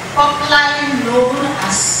 popularly known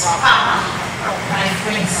as Papo by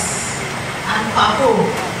friends, and Papo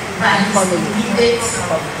by his immediate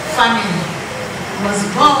family, was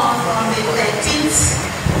born on the 13th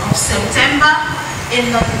of September in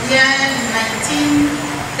the year 1939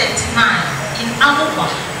 in Papo,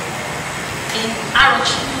 in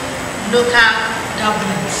Arochi local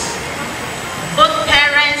government. Both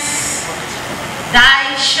parents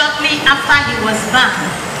died shortly after he was born.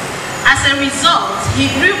 As a result, he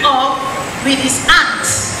grew up with his aunt,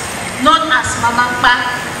 known as Mama Mpa.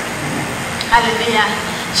 Hallelujah.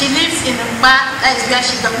 She lives in Mpa, that is where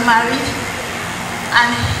she got married.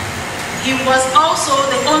 And he was also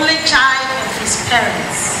the only child of his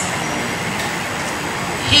parents.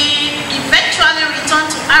 He eventually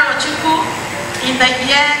returned to Arochukwu in the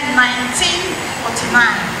year 1949.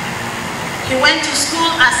 He went to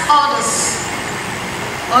school as others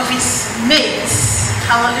of his mates.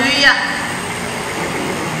 Hallelujah.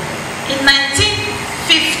 In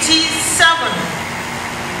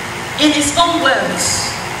 1957, in his own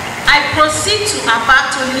words, I proceed to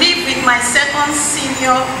Aba to live with my second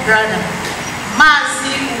senior brother,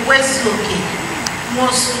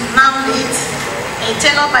 Nwosu, now late, a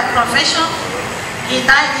tailor by profession. He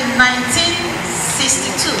died in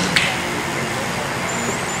 1962.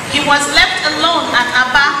 He was left alone at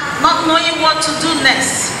Aba, not knowing what to do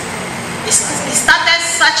next. He started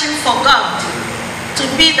searching for God to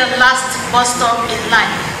be the last bus stop in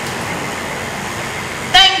life.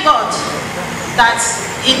 Thank God that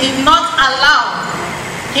he did not allow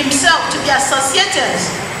himself to be associated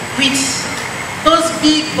with those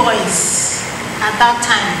big boys at that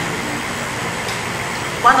time.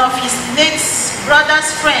 One of his late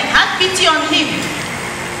brother's friend had pity on him,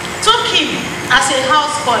 took him as a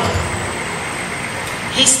houseboy.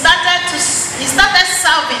 He started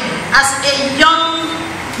serving as a young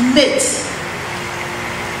mate.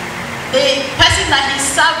 The person that he's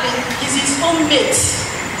serving is his own mate.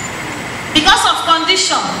 Because of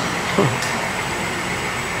condition,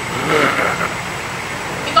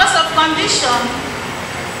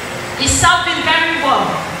 he served him very well.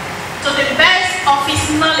 To the best of his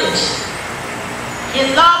knowledge, he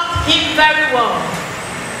loved him very well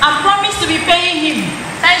and promised to be paying him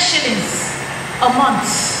 10 shillings a month,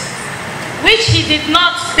 which he did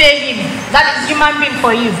not pay him. That is human being for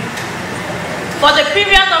you. For the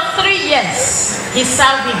period of 3 years, he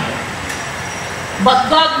served him. But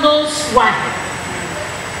God knows why.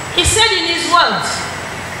 He said in his words,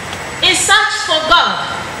 in search for God,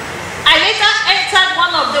 I later entered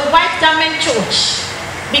one of the white garment church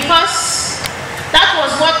because that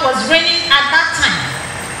was what was reigning at that time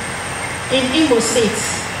in Imo State.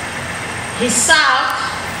 He served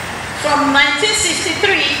from 1963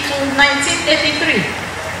 to 1983.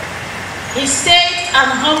 He stayed and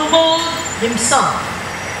humbled himself.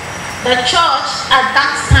 The church at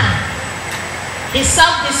that time, he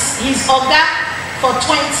served his Oga for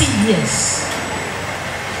 20 years.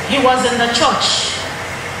 He was in the church.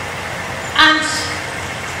 And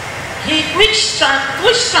which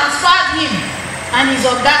transferred him and his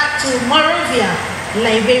Oga to Monrovia,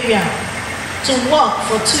 Liberia, to work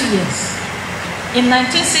for 2 years. In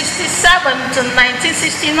 1967 to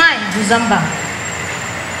 1969, December,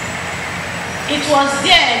 it was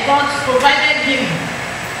there God provided him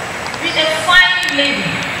with a fine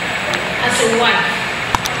lady as a wife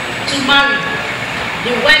to marry.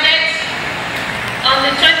 They wedded on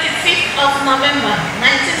the 25th of November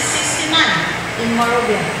 1969 in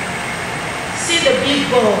Monrovia. See the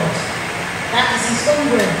big God, that is his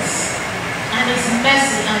own words, and his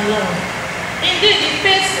mercy and love. Indeed, it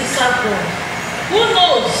pays to serve God. Who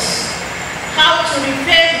knows how to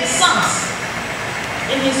repay his sons?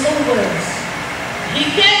 In his own words,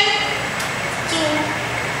 he came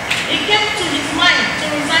to his mind to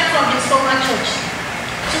resign from his former church,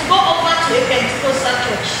 to go over to a Pentecostal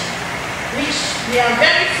church, which we are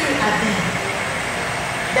very few at then.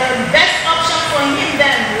 The best option for him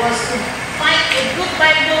then was to find a good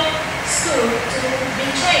Bible school to be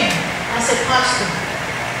trained as a pastor.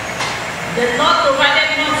 The Lord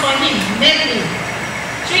provided one for him, namely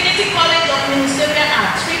Trinity College of Ministerial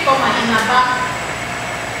Arts, Tricoma in Aba.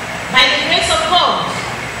 By the grace of God,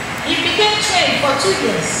 he became trained for 2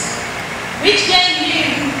 years, which gave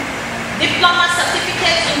him diploma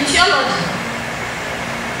certificate in theology.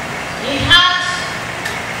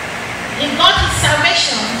 He got his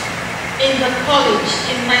salvation in the college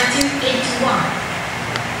in 1981.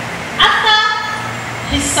 After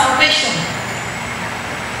his salvation,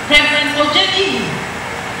 Reverend Ojedi,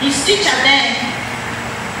 his teacher then,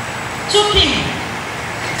 took him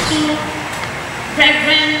to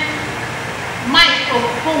Reverend Mike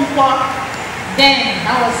Okonkwo. Then,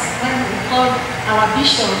 that was when we called our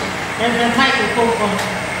bishop, Reverend Mike Okonkwo.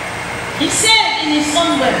 He said in his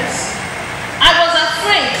own words, I was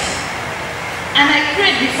afraid, and I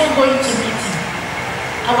prayed before going to meet him.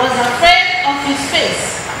 I was afraid of his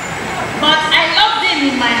face, but I loved him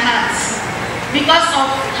in my heart because of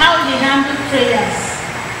how he handled prayers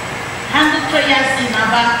in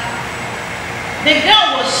Aba. The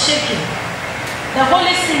girl was shaking. The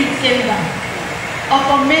Holy Spirit came down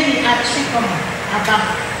upon many at Tricoma,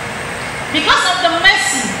 Aba. Because of the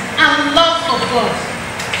mercy and love of God,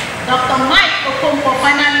 Dr. Mike Okonkwo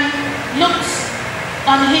finally looked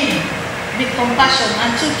on him with compassion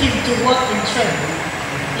and took him to work in TREM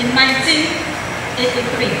in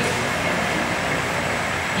 1983.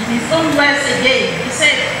 In his own words again, he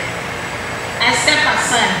said, I stepped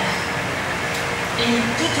aside in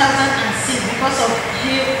 2006 because of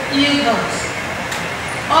ill health.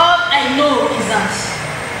 All I know is that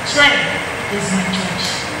TREM is my church.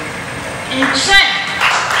 In TREM,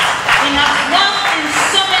 we have worked in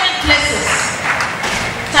so many places,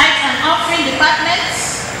 tithe and offering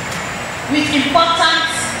departments, with important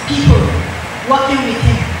people working with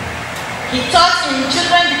him. He taught in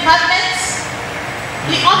children departments.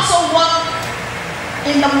 He also worked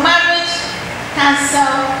in the marriage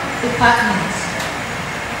council department.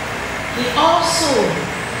 He also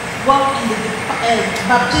worked in the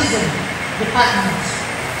baptism department.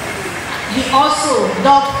 He also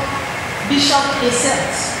dubbed Bishop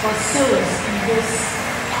Esset for sales in those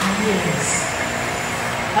years.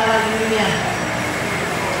 Hallelujah.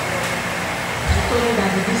 I told you that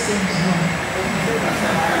the distance is wrong.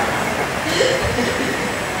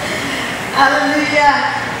 Hallelujah.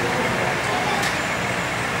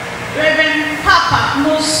 Reverend Papa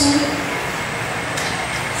Nwosu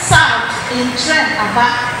served in TREM Aba,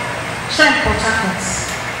 TREM Port Harcourt,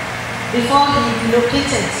 before he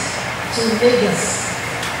relocated to Lagos.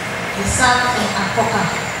 He served in Apoka.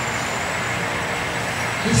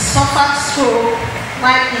 He suffered stroke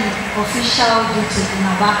while in official duty in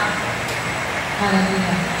Aba.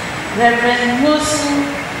 Hallelujah. Reverend Nwosu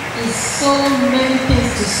is so many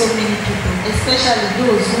things to so many people, especially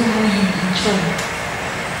those who know him in TREM.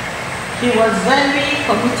 He was very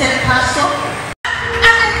committed pastor.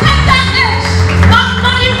 At a tender age, not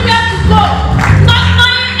knowing where to go, not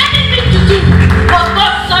knowing anything to do, but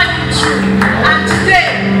God saw him through. And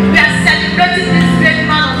today, we are celebrating this great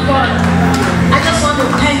man of God. I just want to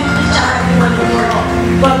thank each and every one of you all.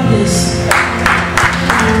 God bless you.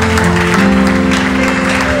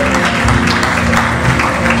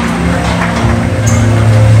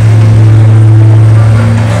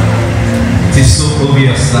 It is so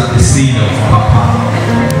obvious that the seed of Papa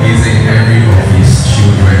is in every of his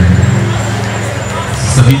children.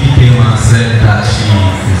 Sabiti came and said that she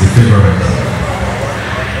is the favorite.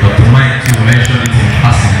 Dr. Mike too mentioned it in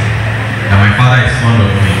passing, that my father is fond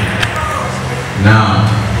of me. Now,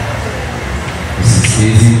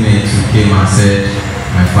 Mrs. Ejimole too came and said,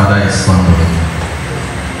 my father is fond of me.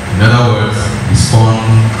 In other words, he's fond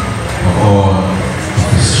of all of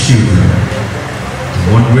his children.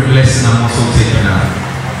 One great lesson I'm also taking out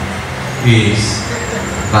is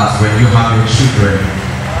that when you have your children,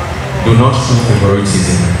 do not show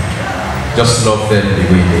favoritism. Just love them the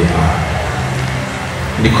way they are.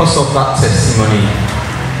 In the course of that testimony,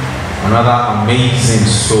 another amazing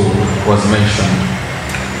soul was mentioned.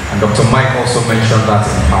 And Dr. Mike also mentioned that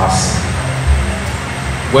in passing.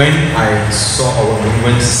 When I saw or when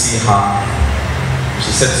we went to see her,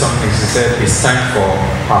 she said something. She said, it's time for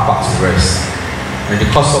Papa to rest. And in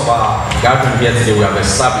the course of our gathering here today, we have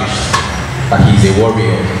established that he's a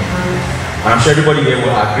warrior. And I'm sure everybody here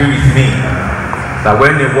will agree with me that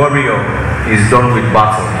when a warrior is done with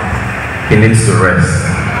battle, he needs to rest.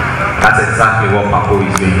 That's exactly what Papo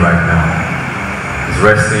is doing right now. He's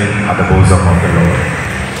resting at the bosom of the Lord.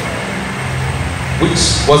 Which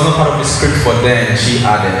was not part of the script, but then she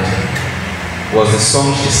added, was the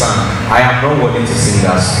song she sang. I am not worthy to sing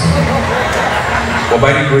that song. But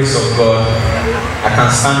by the grace of God, I can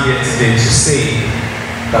stand here today to say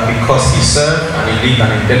that because he served and he lived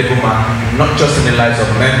an indelible mark, not just in the lives of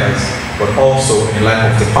members, but also in the life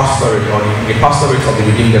of the pastorate or the pastorate of the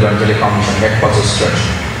Redeemed Evangelical Mission Headquarters Church.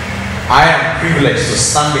 I am privileged to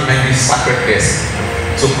stand behind this sacred desk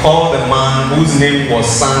to call the man whose name was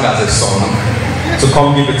sung as a song to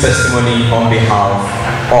come give a testimony on behalf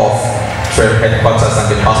of TREM Headquarters and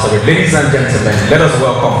the pastorate. Ladies and gentlemen, let us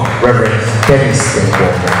welcome Reverend Ketu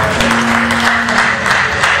Branch.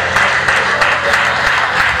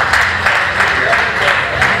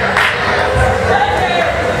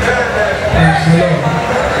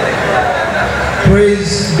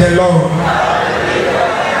 Praise the Lord.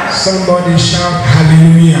 Somebody shout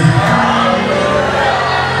hallelujah.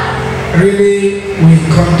 Really, we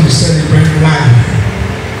come to celebrate life.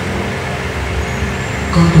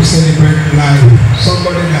 Come to celebrate life.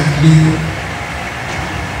 Somebody that live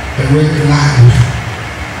the word life.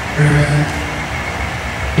 Reverend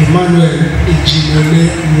Emmanuel Ejimole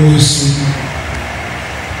Nwosu.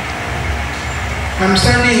 I'm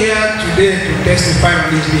standing here today to testify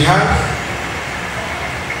on his behalf.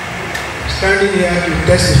 Standing here to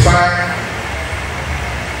testify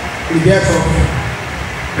on behalf of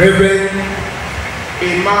Reverend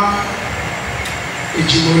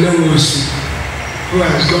Ejimole Nwosu, who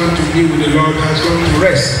has gone to be with the Lord, has gone to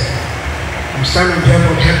rest. I'm standing on behalf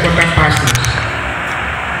of headquarters pastors.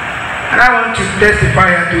 And I want to testify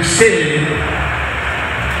and to say,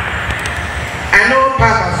 I know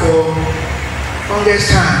Papa for longest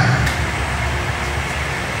time.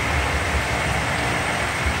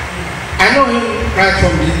 I know him right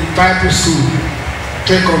from the Bible school,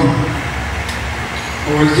 TREM. I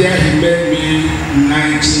was there, he met me in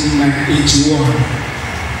 1981.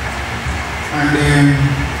 And then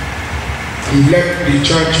he left the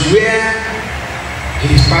church where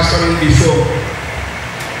he's pastoring before.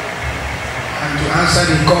 And to answer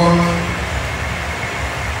the call.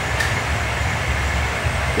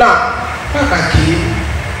 Now, Papa came.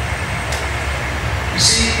 You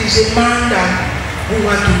see, he's a man that who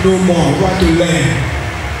want to know more, who want to learn.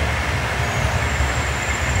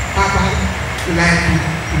 Papa like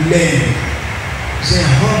to learn. He's a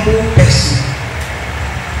humble person.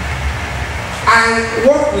 I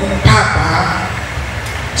work with Papa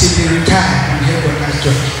till he retired in Headquarters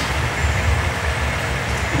Church.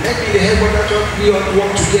 Maybe the Headquarters Church, we all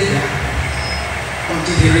work together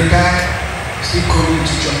until he retired, still coming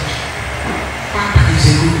to church. Papa is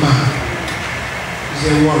a good man. He's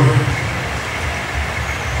a warrior.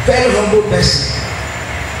 Very humble person.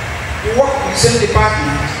 We work in the same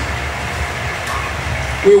department.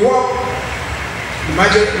 We work in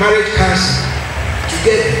marriage council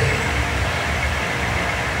together.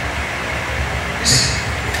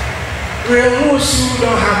 Nwosu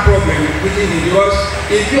don't have problem within it because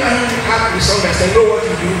if you have misunderstanding, know what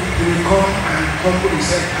to do, he will come and humble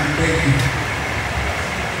himself and beg you.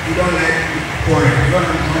 You don't like quarrel, you don't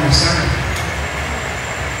have to understand it.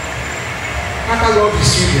 Papa loves his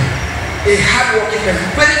children. A hard-working person,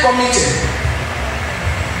 very committed.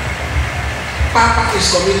 Papa is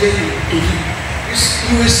committed to you.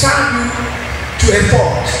 He will serve you to a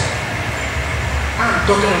fault. I'm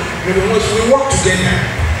talking of Reverend Nwosu, we work together.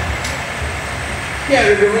 Yeah,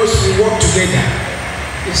 Reverend Nwosu, we work together.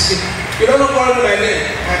 You don't know call me my name.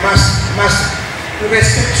 I must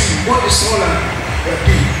respect you. Both the small and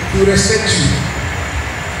big. We respect you.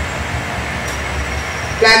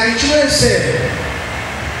 Like the children said,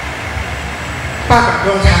 Papa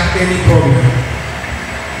don't have any problem.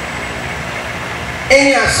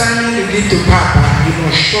 Any assignment you give to Papa, you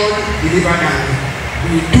must surely deliver that.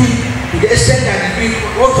 You will do it to the extent that you will be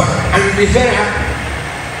over and you will be very happy.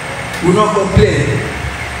 You will not complain.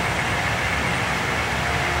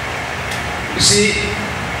 You see,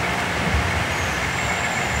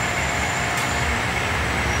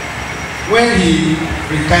 when he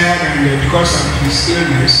retired and because of his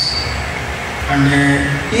illness, and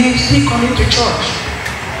he's still coming to church.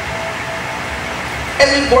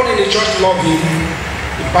 Everybody in the church love him.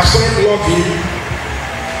 The pastor love him.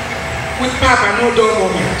 With Papa, no dull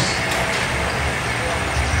moment.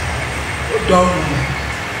 No dull moment.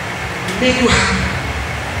 He made you happy.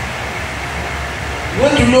 You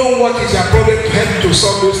want to know what is your problem to help you to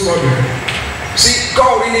solve those problems. See,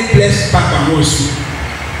 God really blessed Papa Nwosu.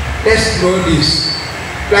 Let's know this.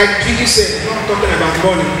 Like Vicky said, not talking about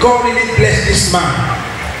money. God really blessed this man.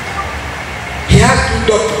 He has 2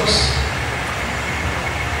 daughters.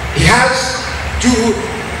 He has 2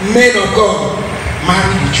 men of God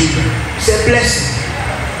married the children. It's a blessing.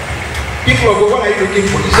 People of God, what are you looking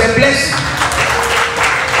for? It's a blessing.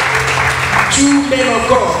 2 men of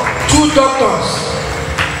God, 2 doctors.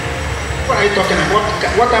 What are you talking about?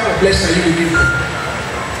 What type of blessing are you looking for?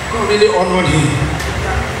 God really honored him.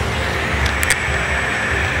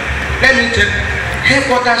 Let me tell you,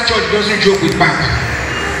 Headquarters Church doesn't joke with Papa.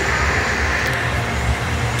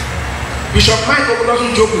 Bishop Michael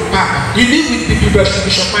doesn't joke with Papa. He lives with the people,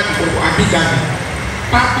 Bishop Michael and Big Daddy.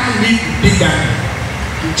 Papa lives with Big Daddy.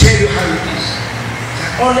 He'll tell you how it is. He's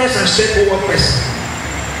an honest and straightforward person.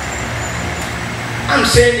 I'm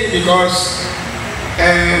saying it because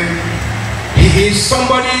he is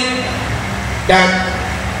somebody that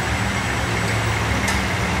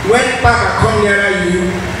when Papa come near you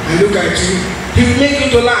and look at you, he will make you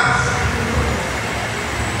to laugh.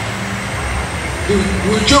 He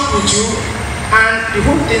will joke with you, and the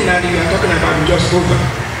whole thing that you are talking about will just over.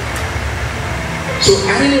 So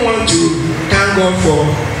I really want to thank God for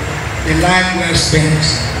the life well spent.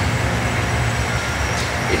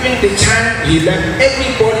 Even the time he left,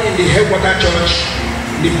 everybody in the Headquarters Church,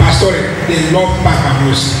 the pastorate, they love Papa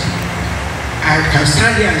Nwosu. I can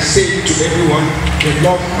stand here and say to everyone, they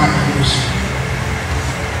love Papa Nwosu.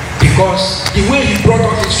 Because the way he brought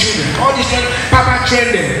up his children, all these children, Papa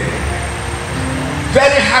trained them.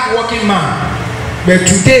 Very hard-working man. But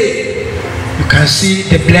today, you can see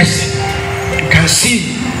the blessing. You can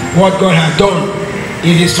see what God has done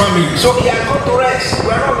in his family. So he has gone to rest.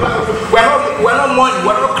 We're not mourning,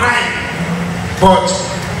 we're not crying. But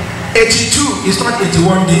 82 is not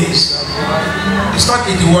 81 days. It's not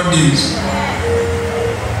 81 days.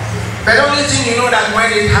 But the only thing you know that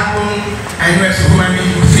when it happened, I know as a human being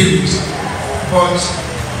you feel it. But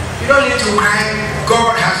you don't need to cry.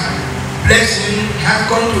 God has blessed him, has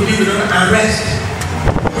gone to be with us and rest.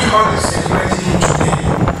 We all are celebrating him today.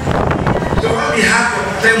 So on behalf of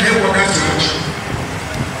TREM Headquarters Church,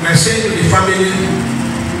 we are saying to the family,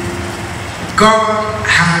 God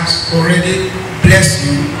has already blessed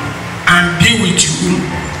you and be with you.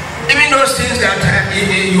 Even those things that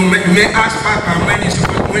you may ask Papa when he's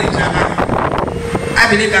alive. I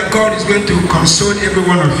believe that God is going to console every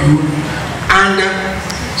one of you and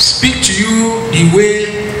speak to you the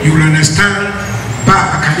way you will understand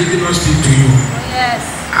Papa can even not speak to you. Yes.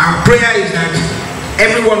 Our prayer is that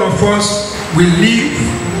every one of us will live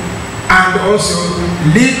and also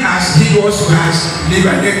live as he also has lived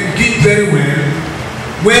and then give very well.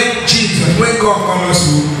 When God comes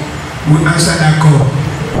to, we answer that call.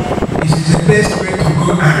 This is the best way to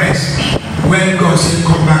go and rest. When God says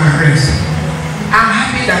come back and rest. I'm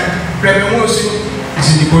happy that Reverend Nwosu is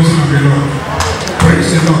in the bosom of the Lord. Praise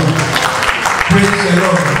the Lord. Praise the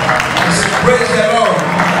Lord. I said, praise the Lord.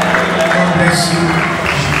 God bless you.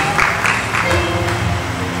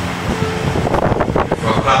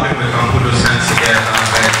 For clapping, we can put those hands together and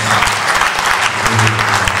very sound.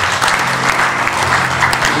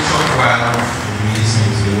 In a short while, we'll be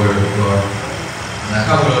listening to the word of God. And like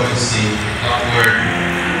I would always say, that word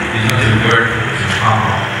is not a word to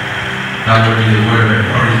harm. That word is a word of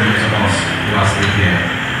encouragement to us who are still there.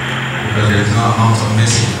 Because there is no amount of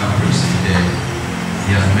message that preach to the dead.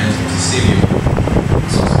 He has meant to save you.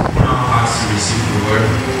 So open our hearts to receive the word.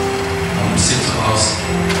 And we say to us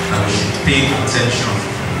that we should pay attention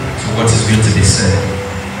to what is going to be said.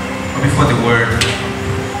 But before the word,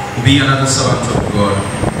 will be another servant of God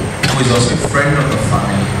who is also a friend of the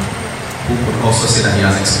family, who could also say that he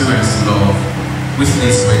has experienced love with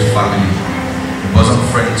this great family. He was a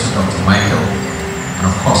friend to Dr. Michael,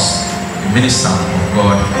 and of course, a minister of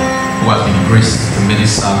God who has been graced to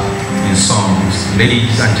minister in songs.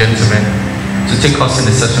 Ladies and gentlemen, to take us in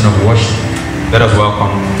the session of worship, let us welcome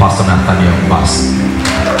Pastor Nathaniel Bass.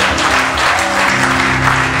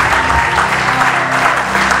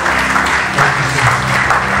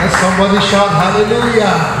 Let somebody shout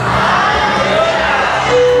hallelujah.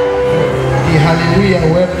 The hallelujah hallelujah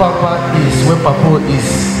where Papa is, where Papo is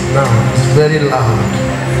now. It's very loud.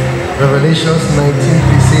 Revelations 19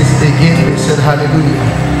 says again they said hallelujah.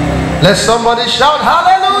 Let somebody shout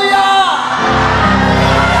hallelujah.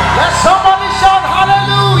 Let somebody shout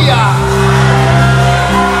hallelujah.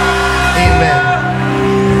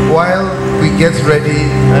 Amen. While we get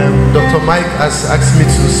ready, Dr. Mike has asked me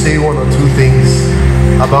to say one or two things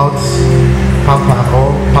about Papa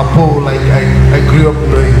or Papo, like I grew up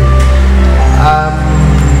knowing.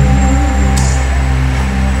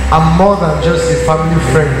 I'm more than just a family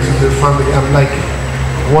friend to the family. I'm like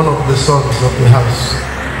one of the sons of the house.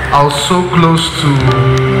 I was so close to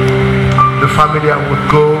the family. I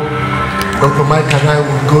would go, Dr. Mike and I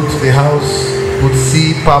would go to the house, would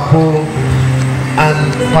see Papo,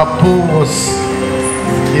 and Papo was,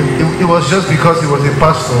 it was just because he was a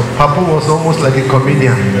pastor. Papo was almost like a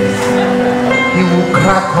comedian. He would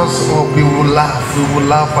crack us up, we would laugh and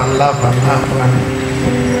laugh and laugh. And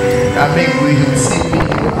I mean, we would see me,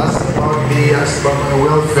 ask about me, ask about my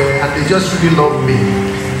welfare, and they just really loved me.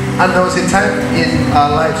 And there was a time in our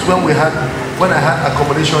lives when I had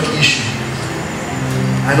accommodation issue.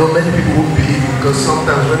 I know many people won't believe it, because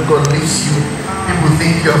sometimes when God leaves you, people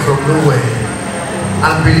think you are from nowhere.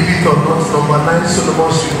 And believe it or not, number 9 Solomon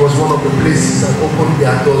Street was one of the places that opened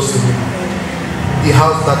their doors to me. The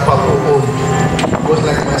house that Papo owned was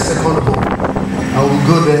like my second home. I would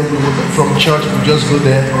go there, from church, we would just go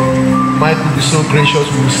there. Mike would be so gracious,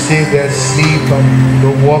 we would stay there, sleep,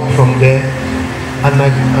 and walk from there. And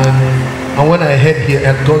when I heard he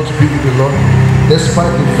had gone to be with the Lord,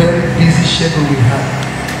 despite the very busy schedule we had,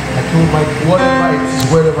 I told Mike, whatever it is,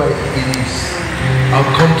 wherever it is, I'll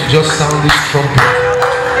come to just sound this trumpet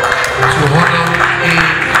to honor a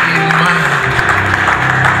man,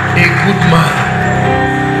 a good man.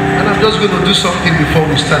 And I'm just going to do something before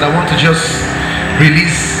we start. I want to just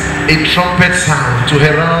release a trumpet sound to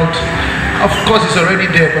herald. Of course, it's already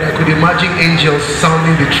there, but I could imagine angels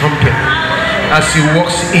sounding the trumpet as he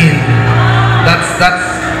walks in.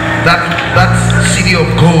 That city of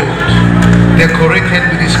gold, decorated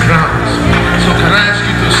with his crowns. So can I ask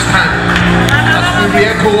you to stand as we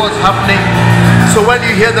re-echo what's happening? So when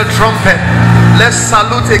you hear the trumpet, let's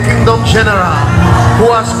salute a kingdom general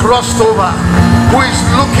who has crossed over, who is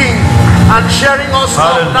looking and cheering us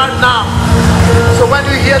up now. So when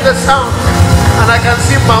you hear the sound, and I can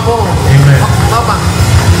see Mama,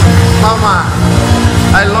 Mama,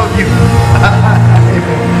 I love you.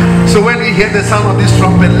 So when we hear the sound of this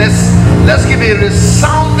trumpet, let's give a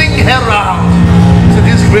resounding herald to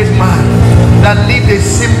this great man that lived a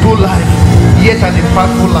simple life, yet an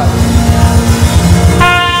impactful life.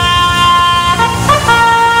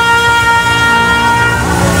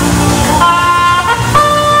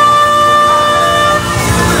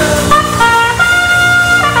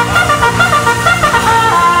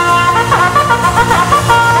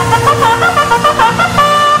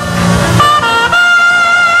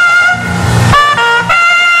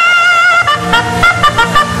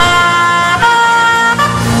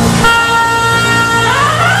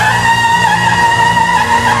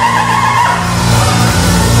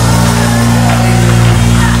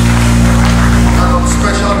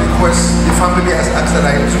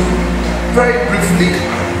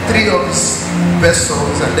 Best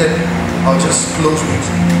songs, and then I'll just close with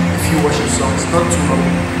a few worship songs, not too long.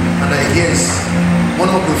 And I guess one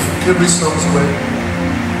of the favorite songs were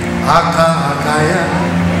Aka Akaya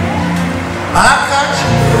Aka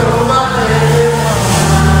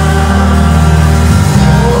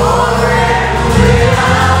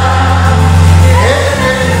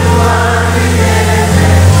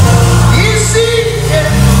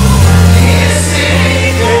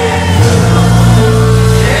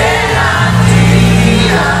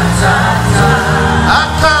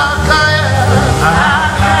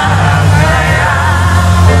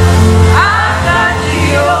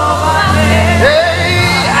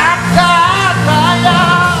Hey, Aka Akaya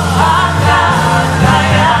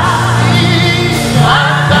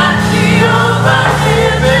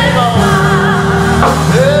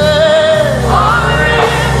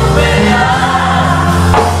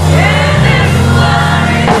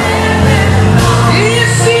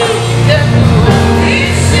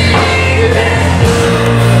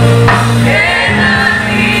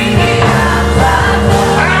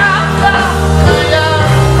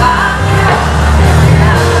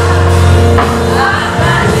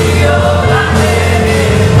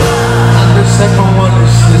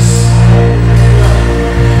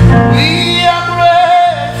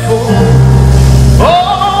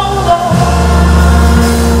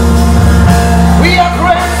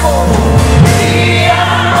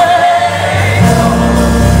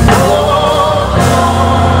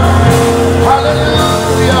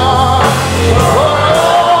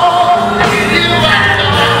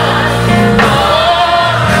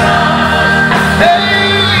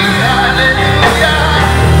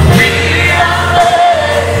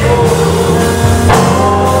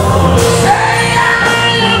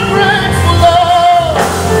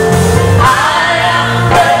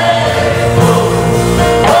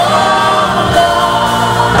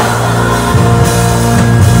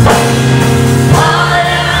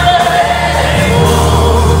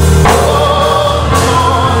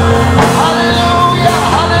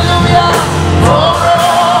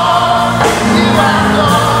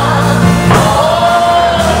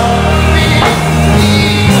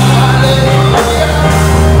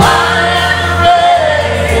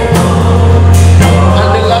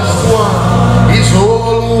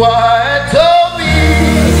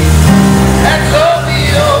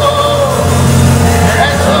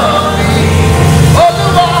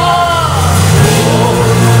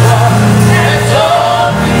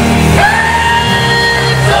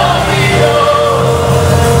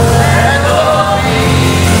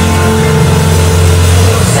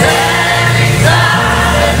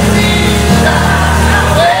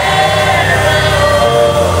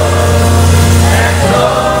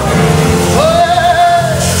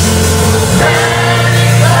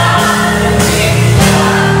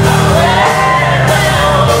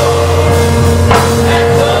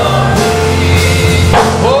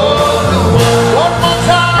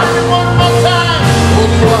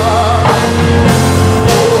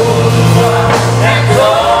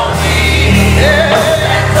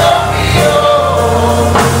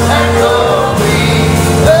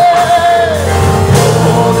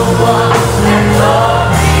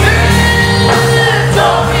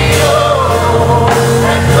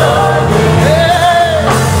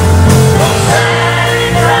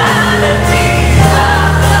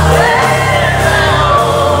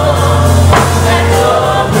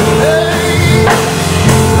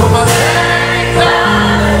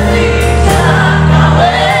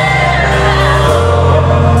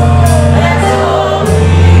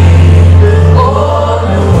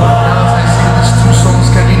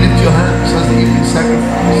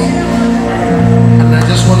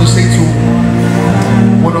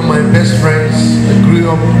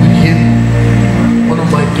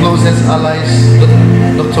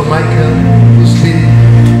Michael, who's been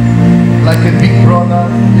like a big brother,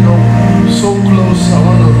 you know, so close. I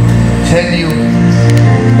want to tell you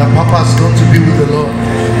that Papa's going to be with the Lord,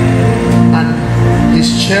 and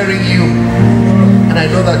he's cheering you, and I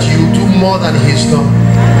know that you do more than he's done.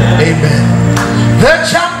 Amen. The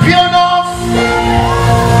champion of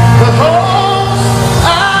the host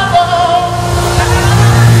above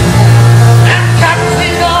and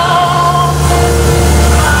captain of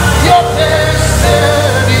your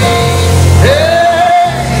destiny. Hey,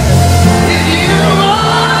 in you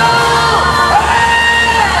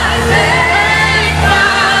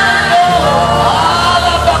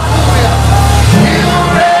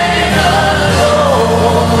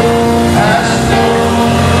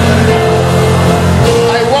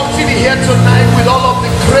tonight with all of the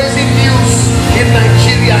crazy news in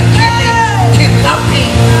Nigeria,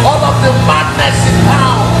 kidnapping, all of the madness in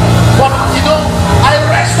town. But you know, I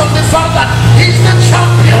rest on the fact that he's the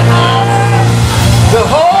champion of the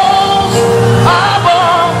host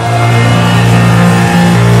above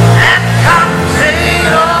and captain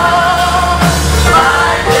of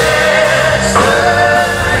my destiny.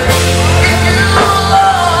 In you,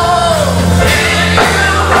 Lord, in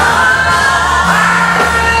you,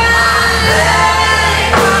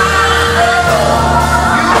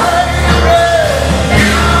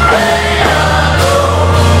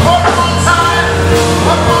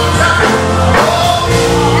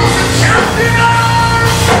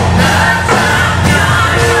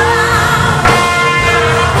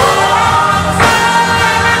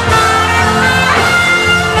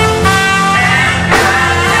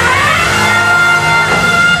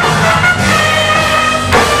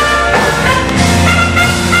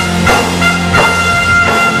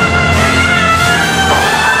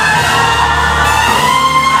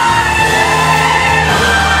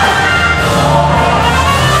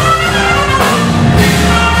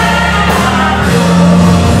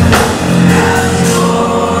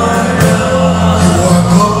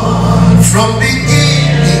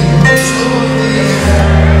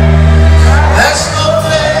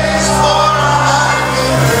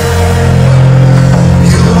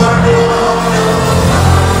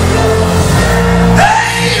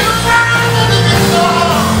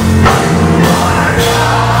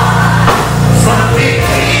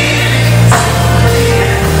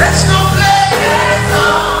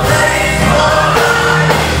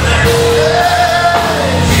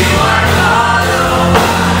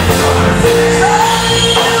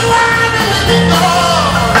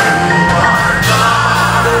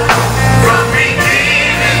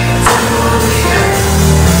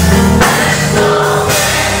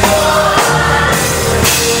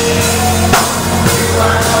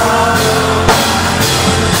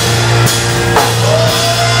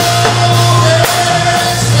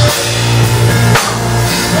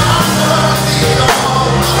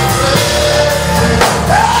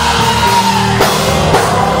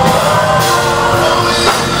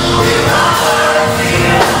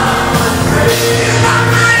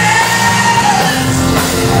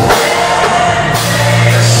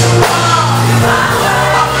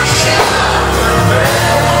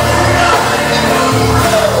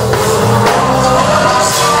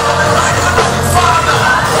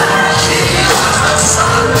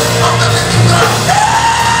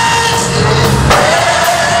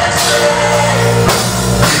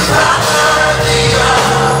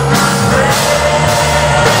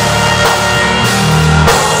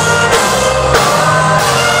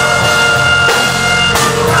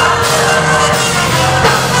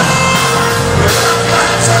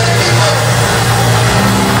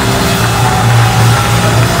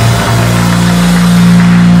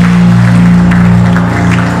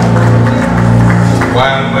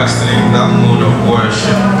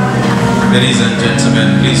 Ladies and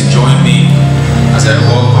gentlemen, please join me as I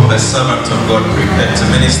welcome the servant of God prepared to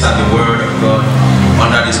minister the word of God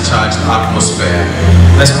under this charged atmosphere.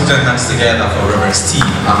 Let's put our hands together for Reverend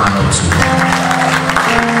Nwosu.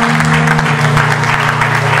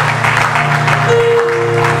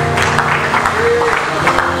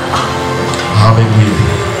 Hallelujah.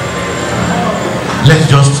 Let's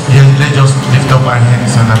just lift up our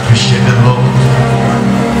hands and appreciate the Lord.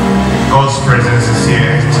 God's presence is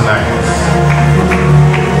here tonight.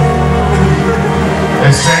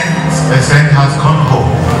 A saint has gone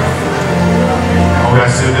home. And we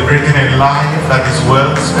are celebrating a life that is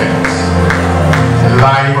well spent. A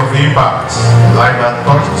life of impact. A life that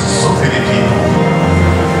touched so many people.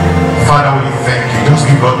 Father, we thank you. Just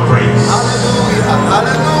give God praise.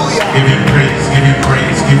 Hallelujah. Give him praise. Give him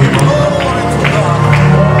praise. Give him honor.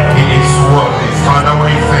 He is worthy. Father,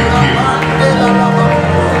 we thank you.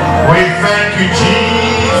 We thank you,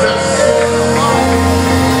 Jesus.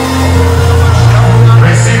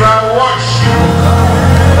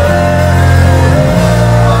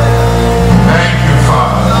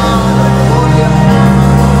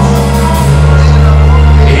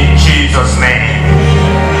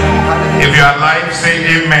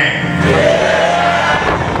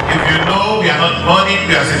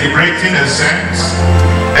 celebrating a saint?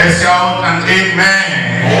 Let's shout an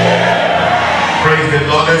amen. Praise the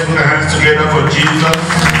Lord. Let's put our hands together for Jesus.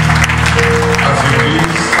 As you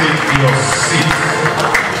please take your seat.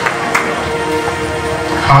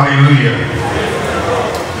 Hallelujah.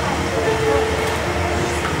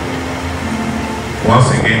 Once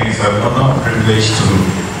again, it's an honor and privilege to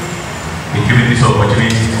be given this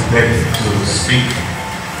opportunity today to speak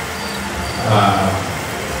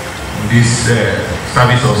this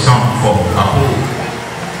service of song for Papo.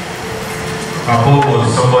 Papo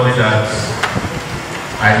was somebody that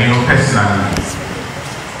I knew personally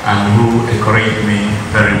and who encouraged me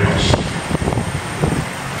very much.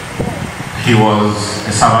 He was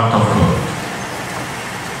a servant of God,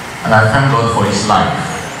 and I thank God for his life.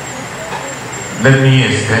 Let me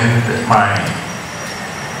extend my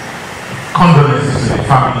condolences to the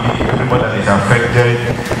family, everybody that is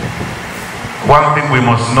affected. One thing we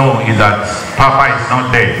must know is that Papa is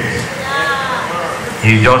not dead.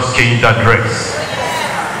 He just changed address.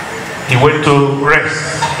 He went to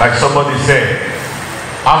rest, like somebody said.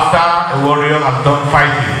 After a warrior has done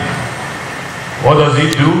fighting, what does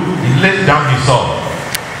he do? He lays down his sword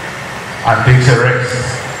and takes a rest.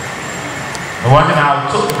 The one thing I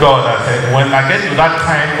told God, I said, when I get to that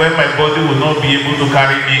time when my body will not be able to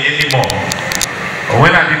carry me anymore, or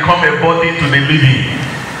when I become a body to the living,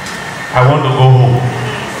 I want to go home.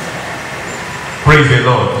 Praise the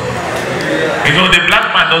Lord. You know, the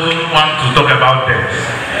black man doesn't want to talk about death.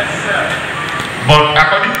 But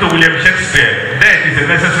according to William Shakespeare, death is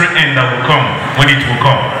a necessary end that will come when it will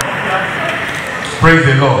come. Praise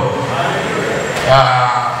the Lord.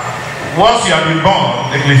 Once you have been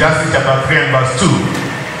born, Ecclesiastes chapter 3 and verse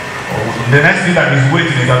 2, the next thing that is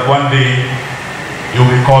waiting is that one day you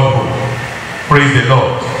will be called home. Praise the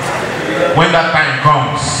Lord. When that time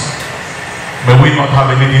comes, may we not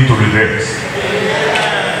have anything to regret.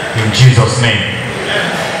 In Jesus' name.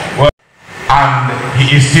 Well, and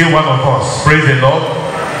he is still one of us. Praise the Lord.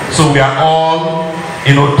 So we are all,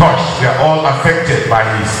 touched. We are all affected by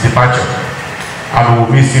his departure. And we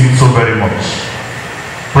will miss him so very much.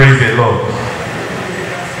 Praise the Lord.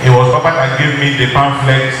 It was Papa that gave me the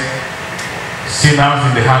pamphlet, Sinners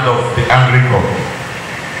in the Hand of the Angry God,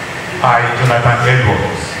 by Jonathan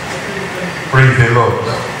Edwards. Praise the Lord.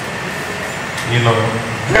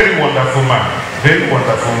 Very wonderful man. Very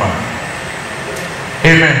wonderful man.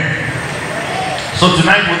 Amen. So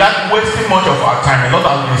tonight, without wasting much of our time, a lot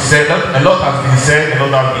has been said, a lot has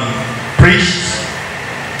been preached.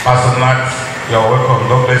 Pastor Nat, you are welcome.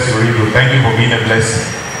 God bless you, really. Thank you for being a blessing.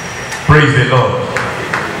 Praise the Lord.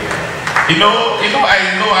 I know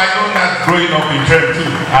that growing up in TREM too,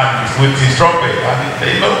 and with his trumpet, and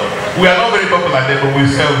we are not very popular there, but we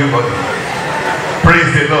serve everybody.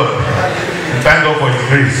 Praise the Lord. And thank God for his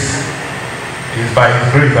grace. It is by his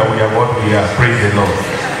grace that we are what we are. Praise the Lord.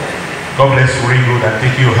 God bless you, really good, and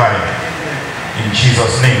take you high. In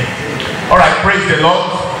Jesus' name. Alright, praise the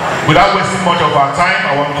Lord. Without wasting much of our time,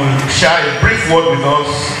 I want to share a brief word with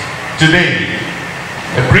us today.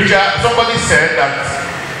 A preacher, somebody said that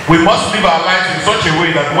we must live our lives in such a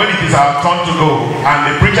way that when it is our turn to go and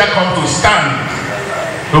the preacher comes to stand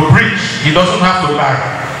to preach, he doesn't have to lie.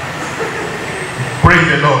 Praise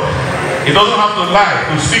the Lord. He doesn't have to lie,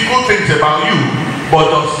 to speak good things about you,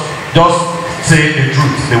 but just say the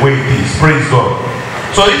truth the way it is. Praise God.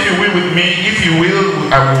 So if you will with me,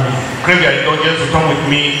 I will crave your indulgence to come with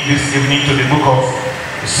me this evening to the book of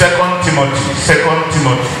 2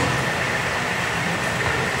 Timothy.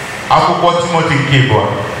 Akwụkwọ Timothy nke Igbo.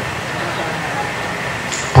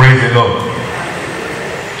 Praise the Lord.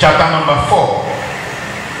 Chapter number 4.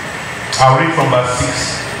 I'll read from verse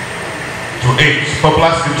 6 to 8.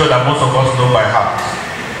 Popular scripture that most of us know by heart.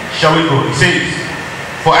 Shall we go? It says,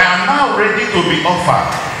 "For I am now ready to be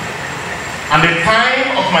offered, and the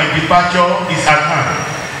time of my departure is at hand.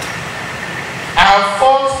 I have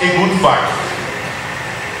fought a good fight.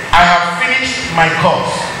 I have finished my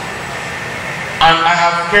course, and I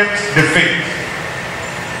have kept the faith.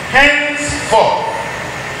 Henceforth,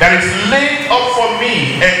 there is laid up for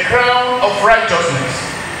me a crown of righteousness,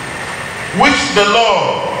 which the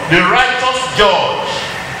Lord, the righteous judge,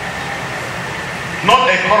 not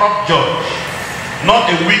a corrupt judge, not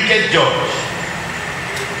a wicked judge,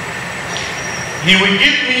 he will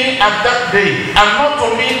give me at that day, and not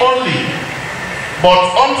to me only, but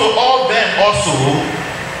unto all them also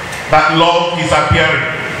that love his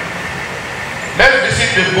appearing." Let's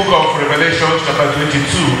visit the book of Revelation chapter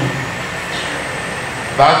 22.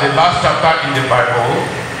 That's the last chapter in the Bible.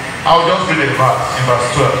 I'll just read a verse in verse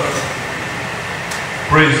 12.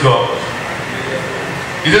 Praise God.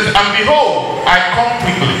 It says, "And behold, I come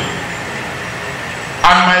quickly,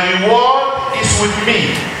 and and my reward is with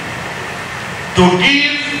me, to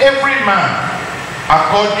give every man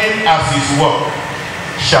according as his work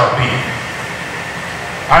shall be.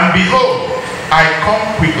 And behold, I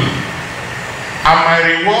come quickly, and my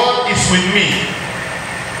reward is with me,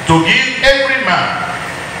 to give every man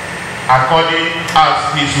according as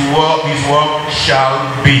his work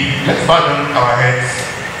shall be. Let's bow down our heads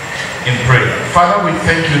in prayer. Father, we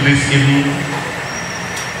thank you this evening.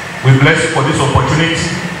 We bless you for this opportunity.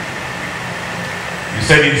 You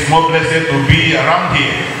said it's more blessed to be around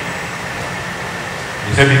here.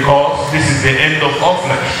 You said because this is the end of all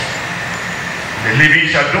flesh. The living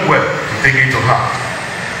shall do well to take it to heart.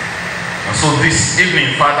 And so this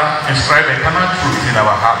evening, Father, inscribe eternal truth in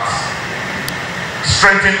our hearts.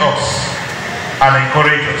 Strengthen us and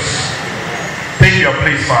encourage us. Take your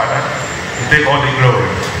place, Father, to take all the glory.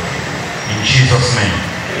 In Jesus' name.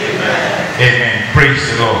 Amen. Amen. Praise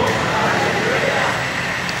the Lord.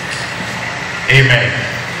 Amen.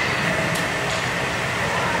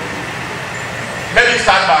 Let me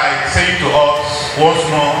start by saying to us once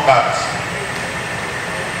more that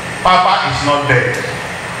Papa is not dead.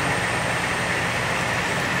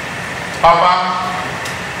 Papa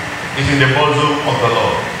is in the bosom of the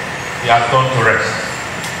Lord. He has gone to rest.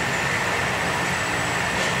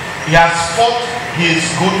 He has fought his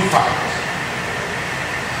good fight.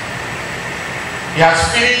 He has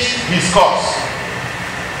finished his course.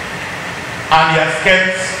 And he has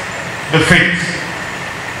kept the faith.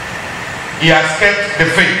 He has kept the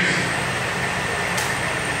faith.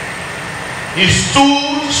 He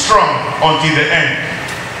stood strong until the end.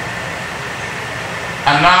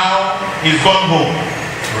 And now he's gone home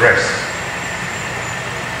to rest.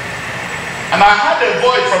 And I heard a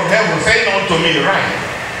voice from heaven saying unto me, right,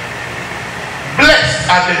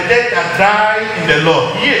 blessed are the dead that die in the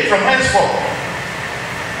Lord, yea, from henceforth,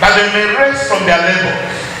 that they may rest from their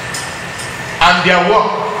labors, and their work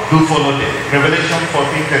do follow them. Revelation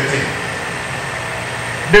 14:13.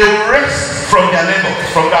 They will rest from their labors,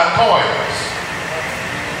 from their toils,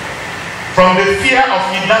 from the fear of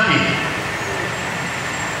kidnapping,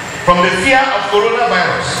 from the fear of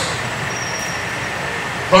coronavirus,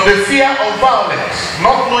 from the fear of violence,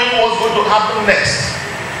 not knowing what's going to happen next,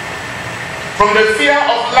 from the fear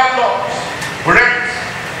of landlords, rent,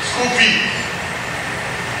 school fees,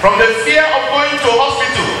 from the fear of going to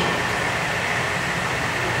hospital,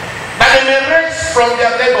 that they may rest from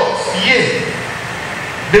their labors. Yea,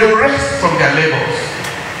 they will rest from their labors,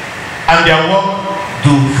 and their work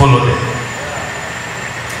do follow them.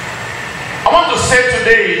 I want to say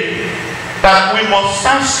today that we must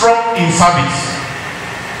stand strong in service.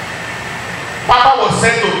 Papa was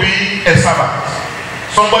said to be a servant,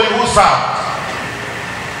 somebody who served.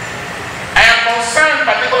 I am concerned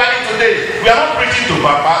particularly today. We are not preaching to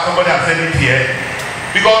Papa, somebody has said it here,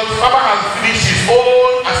 because Papa has finished his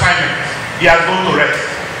own assignment. He has gone to rest.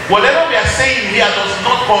 Whatever we are saying here does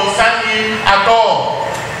not concern him at all.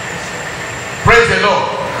 Praise the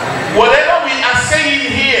Lord. Whatever we are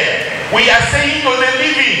saying here, we are saying to the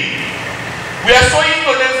living. We are saying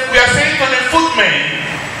to the footmen.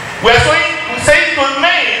 We are saying to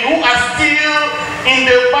men who are still in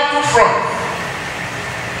the battlefront.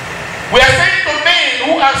 We are saying to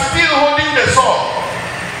men who are still holding the sword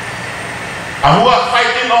and who are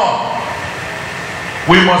fighting on.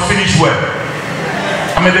 We must finish well.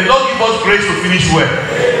 And may the Lord give us grace to finish well.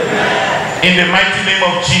 In the mighty name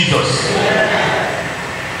of Jesus.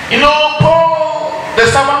 You know, Paul, the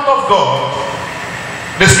servant of God,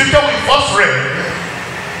 the scripture we first read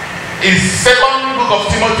is 2nd book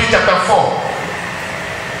of Timothy chapter 4.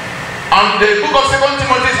 And the book of 2nd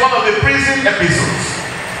Timothy is one of the prison epistles.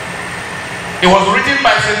 It was written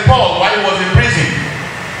by St. Paul while he was in prison.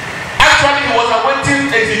 Actually, he was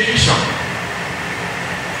awaiting execution.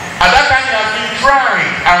 At that time, he has been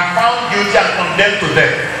tried and found guilty and condemned to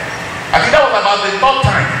death. I think that was about the 3rd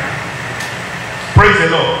time. Praise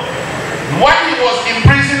the Lord. While he was in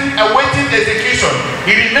prison awaiting execution,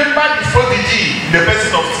 he remembered his prodigy in the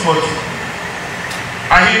person of Timothy.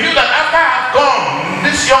 And he knew that after I have gone,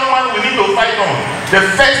 this young man will need to fight on,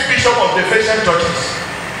 the first bishop of the Ephesian churches.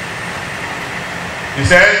 He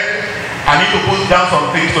said, I need to put down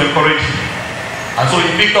some things to encourage you. And so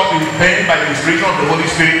he picked up his pen by the inspiration of the Holy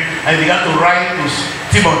Spirit and he began to write to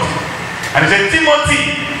Timothy. And he said,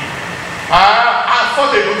 Timothy, I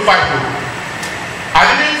fought a good fight. I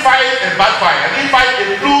didn't fight a bad fight. I didn't fight a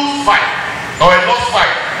lose fight or a lost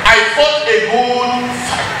fight. I fought a good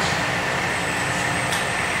fight.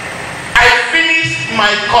 I finished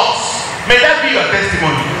my course. May that be your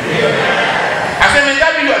testimony. I said, may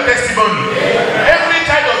that be your testimony. Every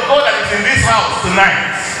child of God that is in this house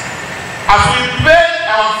tonight, as we bend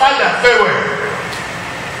our Father farewell,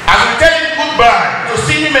 as we tell him goodbye to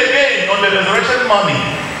see him again on the resurrection morning,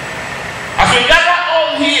 as we gather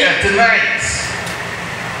all here tonight,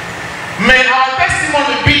 may our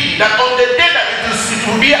testimony be that on the day that it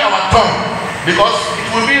will be our turn, because it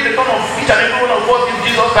will be the turn of each and every one of us if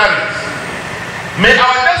Jesus tarries. May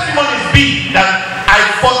our testimonies be that I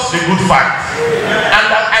fought the good fight and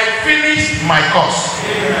that I finished my course.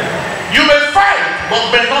 You may fight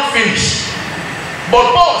but may not finish.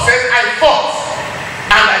 But Paul says, I fought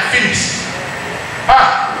and I finished.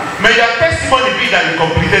 May your testimony be that you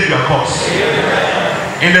completed your course.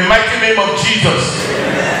 In the mighty name of Jesus.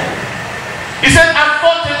 He said, I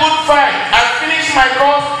fought a good fight, I finished my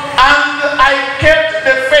course, and I kept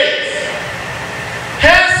the faith.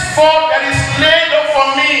 Henceforth there is laid up for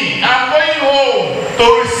me. I'm going home to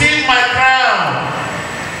receive my crown,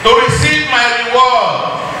 to receive my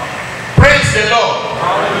reward. Praise the Lord.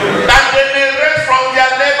 That they may rest from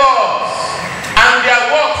their labors and their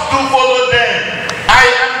works do follow them. I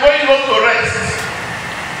am going home to rest.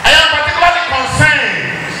 I am particularly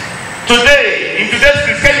concerned today, in today's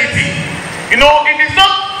Christianity. You know, it is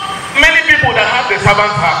not many people that have the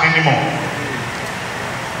servant's heart anymore.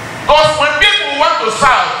 Because when people want to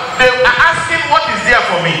serve, they are asking, what is there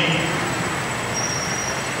for me?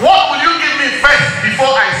 What will you give me first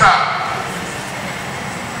before I serve?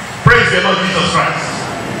 Praise the Lord Jesus Christ.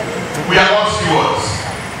 We are all stewards.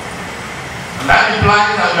 And that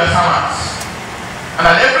implies that we are servants. And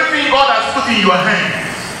that everything God has put in your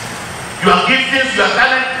hands, your giftings, your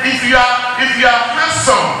talent, if you are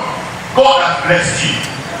handsome, God has blessed you.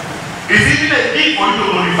 It's even a gift for you to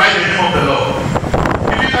glorify the name of the Lord.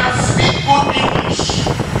 If you can speak good English,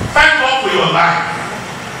 thank God for your life.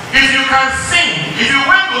 If you can sing, if you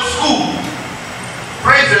went to school,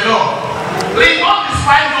 praise the Lord. Please don't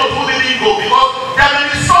despise those who didn't go, because there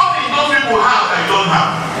may be something those people have that you don't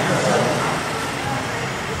have.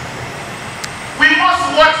 We must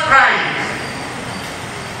watch pride.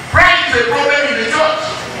 Pride is a problem in the church.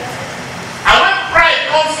 And when pride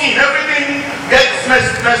comes in, everything gets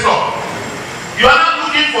messed up. You are not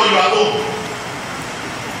looking for your own.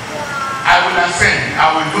 I will ascend,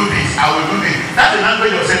 I will do this, I will do this. That's the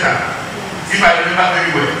language of Satan, if I remember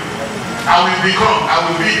very well. I will become, I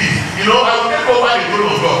will be this. You know, I will take over the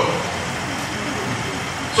throne of God.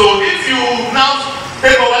 So if you now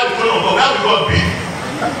take over the throne of God, where will God be?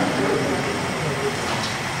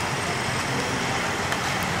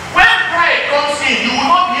 When pride comes in, you will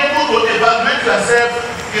not be able to evaluate yourself,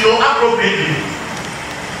 you know, appropriately.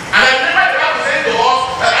 And I remember the Bible saying to us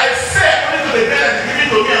that I say, according to the grace that is given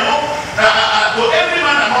to me, to every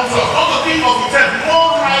man amongst us, not to think of himself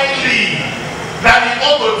more highly than he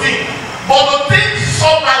ought to think, but to think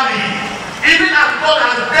soberly, even as God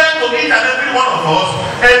has dealt to each and every one of us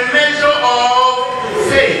a measure of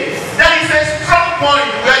faith. There is a strong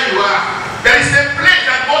point where you are. There is a place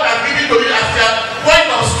that God has given to you as your point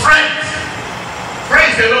of strength.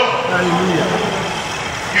 Praise the Lord. Hallelujah.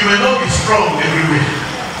 You may not be strong everywhere.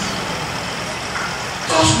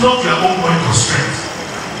 Just know your own point of strength.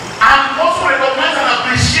 And also recognize and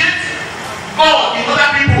appreciate God in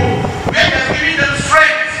other people where He has given them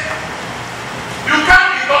strength. You can't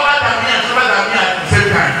be taller than me and taller than me at the same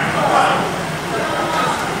time.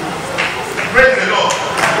 Praise the Lord.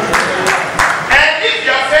 And if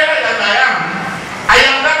you are fairer than I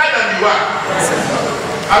am darker than you are.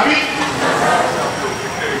 I mean,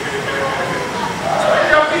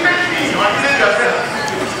 you have given me, you have given yourself.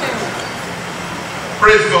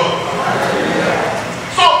 Praise God.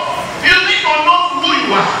 So, you need to know who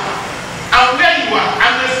you are and where you are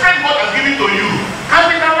and the strength God has given to you.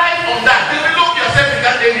 Capitalize on that. Develop yourself in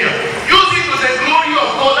that area. Use it to the glory of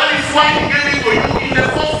God. That is why He gave it to you in the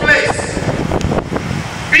first place.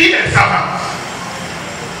 Be a servant.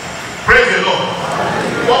 Praise the Lord.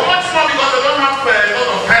 But much more, because I don't have a lot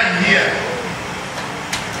of time here.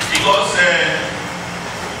 Because I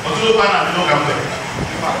don't know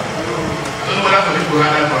whether some people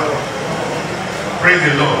have that one. Praise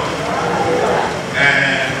the Lord.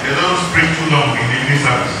 They don't speak too long in the evening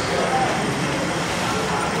service.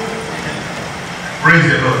 Praise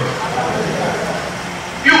the Lord.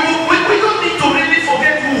 We don't need to really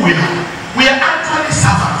forget who we are. We are actually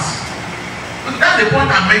servants. That's the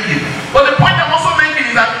point I'm making. But the point I'm also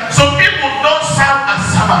making is that some people don't serve as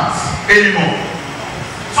servants anymore.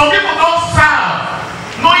 Some people don't serve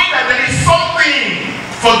knowing that there is something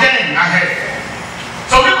for them ahead.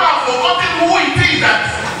 Some people have forgotten who it is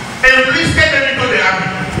that enlisted them into the army,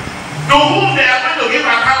 to whom they are going to give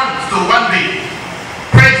accounts to one day.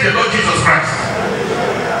 Praise the Lord Jesus Christ.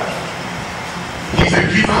 He's a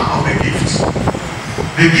giver of a gift.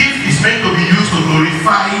 The gift is meant to be used to glorify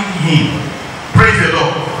glorifying him. Praise the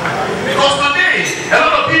Lord. Because today, a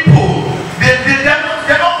lot of people,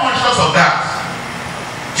 they're not conscious of that.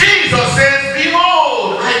 Jesus says,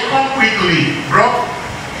 behold, I come quickly, bro.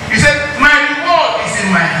 He said, my reward is in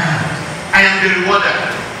my hand. I am the rewarder.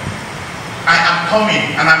 I am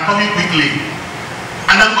coming, and I'm coming quickly.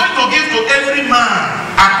 And I'm going to give to every man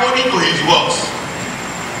according to his works.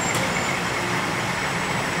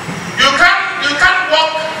 You can't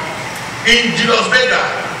walk in Julius Berger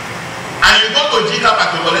and you go to GCAP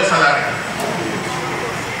to collect salary.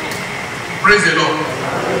 Praise the Lord.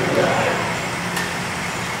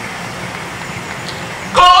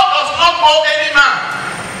 God does not owe any man.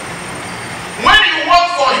 When you work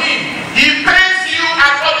for him, he pays you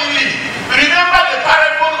accordingly. Remember the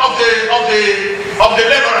parable of the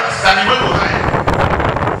laborers that he went to hire.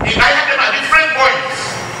 He hired them at different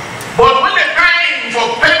points. But when the time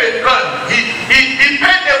for payment comes, he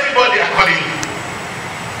paid everybody accordingly.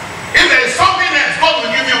 If there is something else, God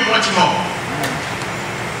will give you much more.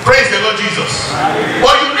 Praise the Lord Jesus.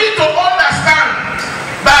 But you need to understand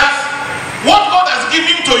that what God has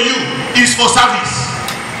given to you is for service.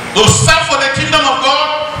 To serve for the kingdom of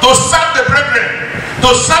God, to serve the brethren, to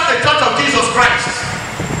serve the church of Jesus Christ.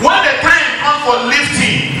 When the time comes for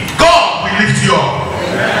lifting, God will lift you up.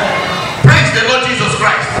 Praise the Lord Jesus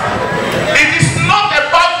Christ. It is not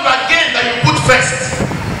about you again that you put first.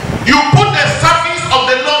 You put the service of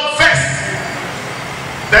the Lord first.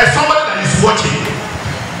 There is somebody that is watching.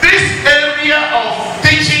 This area of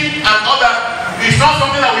teaching and other is not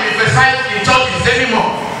something that we emphasize in churches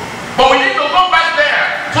anymore. But we need to go back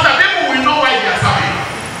there so that people will know why they are serving.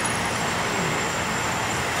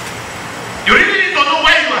 You really need to know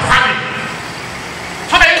why you are serving.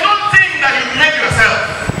 So that you don't think that you make yourself.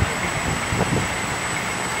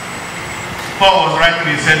 Paul was writing,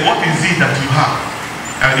 he said, what is it that you have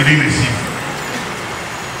that you didn't receive?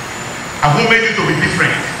 And who made you to be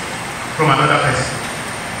different from another person?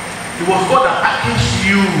 It was God that packaged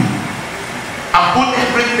you and put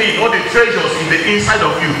everything, all the treasures in the inside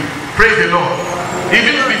of you. Praise the Lord.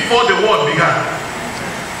 Even before the world began,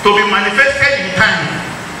 to be manifested in time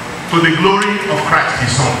to the glory of Christ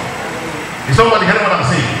his Son. Is somebody hearing what I'm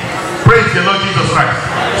saying? Praise the Lord Jesus Christ.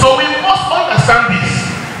 So we must understand this.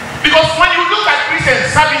 Because when you look at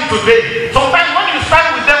Christians serving today, sometimes when you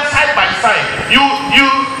stand with them side by side, you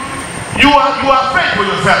are afraid for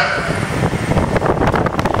yourself.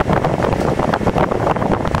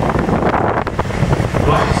 Do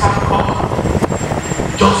I serve God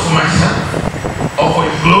just for myself or for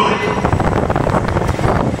his glory?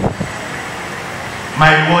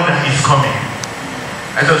 My rewarder is coming.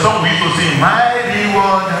 As a song we used to sing, my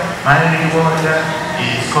rewarder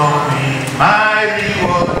is coming, my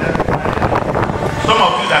rewarder. Some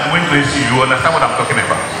of you that went to see, you understand what I'm talking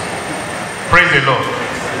about. Praise the Lord.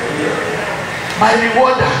 My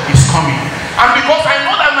rewarder is coming. And because I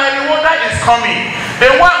know that my rewarder is coming,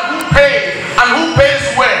 the one who pays and who pays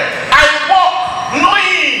well, I walk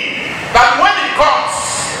knowing that when he comes,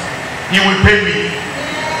 he will pay me.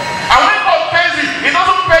 And when God pays you, he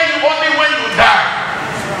doesn't pay you only when you die.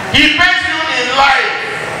 He pays you in life.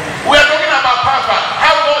 We are talking about Papa,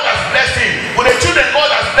 how God has blessed him. With the children God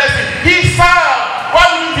has blessed him. He served. Why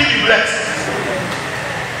wouldn't he be blessed?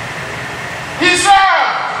 He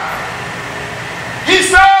served. He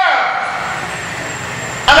served.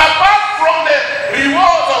 And apart from the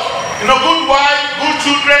rewards of good wife, good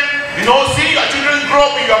children, seeing your children grow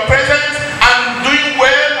up in your presence and doing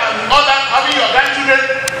well and all that, having your grandchildren,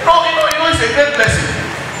 it's a great blessing.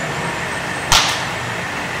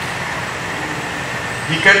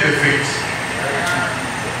 He kept the faith.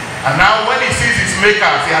 And now when he sees his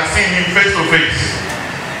makers, he has seen him face to face.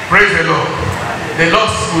 Praise the Lord. The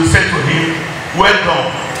Lord will say to him, well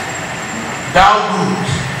done, thou good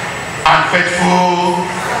and faithful,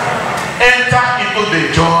 enter into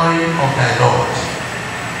the joy of thy Lord.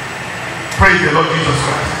 Praise the Lord Jesus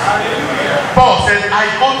Christ. Paul said, I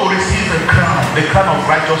go to receive the crown of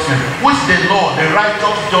righteousness, which the Lord, the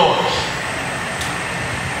righteous judge,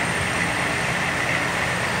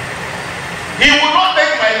 he will not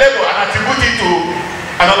take my labor and attribute it to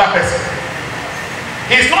another person.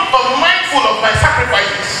 He's not unmindful of my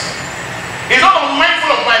sacrifices. He's not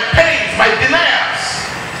unmindful of my pains, my denials.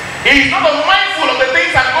 He's not unmindful of the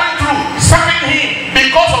things I'm going through, serving him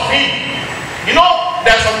because of him.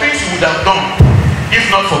 There are some things you would have done if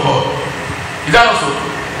not for God. Is that also?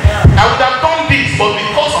 Yeah. I would have done this, but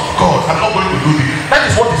because of God, I'm not going to do this. That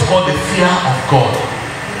is what is called the fear of God.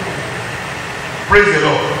 Praise the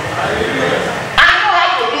Lord. I know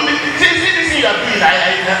how to do this. See this thing you are doing,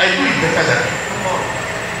 I do it better than you.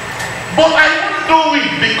 But I won't do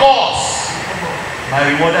it because My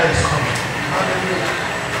rewarder is coming.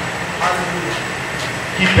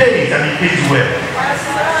 He pays and he pays well.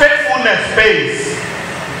 Faithfulness pays.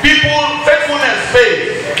 Faithfulness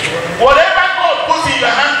pays. Whatever God puts in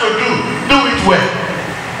your hand to do it well.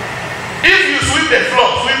 If you sweep the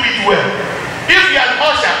floor, sweep it well. If you are an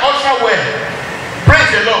usher, usher well. Praise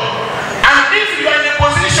the Lord. And if you are in a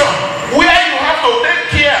position where you have to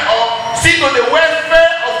take care of, see to the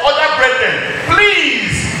welfare of other brethren,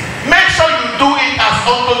 please make sure you do it as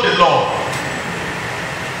unto the Lord.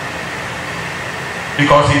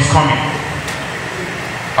 Because he is coming.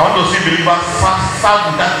 I want to see believers serve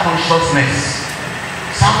with that consciousness.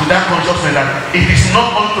 Serve with that consciousness that it is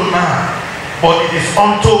not unto man, but it is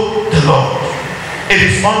unto the Lord. It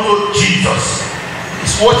is unto Jesus.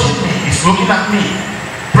 He's watching me. He's looking at me.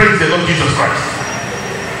 Praise the Lord Jesus Christ.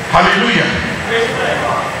 Hallelujah.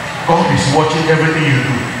 God is watching everything you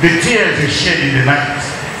do. The tears you shed in the night,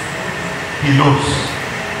 he knows.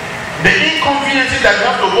 The inconveniences that you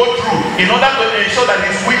have to go through in order to ensure that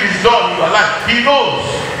his will is done in your life, he knows.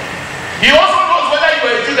 He also knows whether you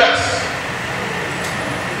are a Judas.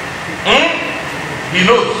 He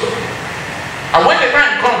knows. And when the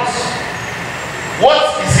time comes,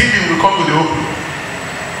 what is hidden will come to the open.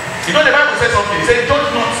 You know the Bible says something. It says, judge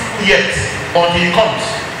not yet until he comes.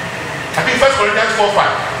 I think 1 Corinthians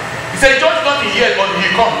 4:5. He said, judge not yet until he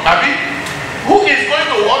comes. Abi, who is going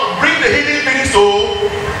to what? Bring the hidden things to...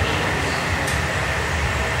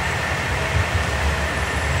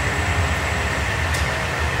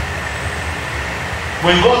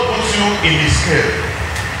 When God puts you in his scale,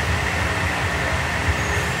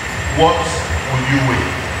 what will you weigh?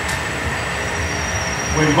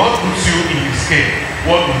 When God puts you in his scale,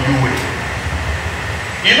 what will you weigh?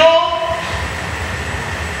 You know,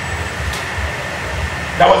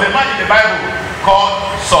 there was a man in the Bible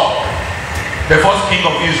called Saul, the first king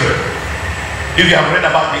of Israel. If you have read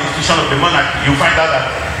about the institution of the monarchy, you find out that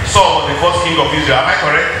Saul was the first king of Israel. Am I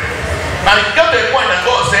correct? Now it got to a point that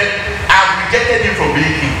God said, I've rejected him from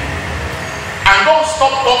being king. And God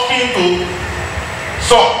stopped talking to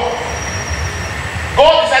Saul.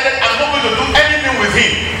 God decided, I'm not going to do anything with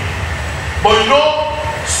him. But you know,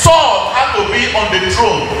 Saul had to be on the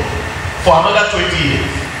throne for another 20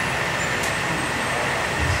 years.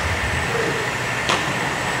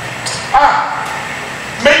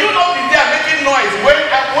 May you not be there making noise when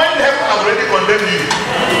heaven has already condemned you.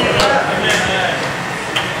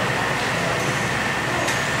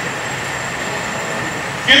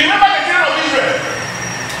 You remember the children of Israel?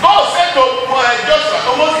 God said to Joshua,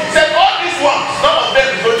 to Moses, he said, all these ones, none of them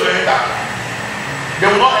is going to enter. They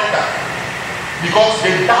will not enter. Because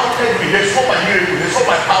they doubted me. They saw my miracle. They saw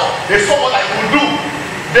my power. They saw what I could do.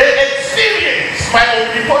 They experienced my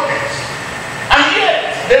omnipotence. And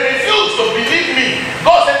yet, they refused to believe me.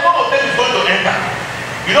 God said, none of them is going to enter.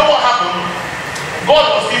 You know what happened? God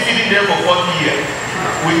was still feeding them for 40 years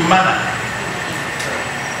with manna.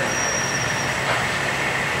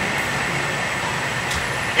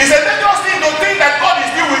 It's a dangerous thing to think that God is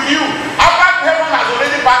still with you after heaven has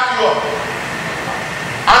already backed you up.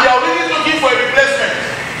 And they are already looking for a replacement.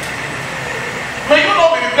 May you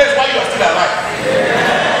not be replaced while you are still alive.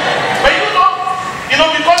 May you not,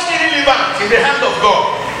 become irrelevant in the hand of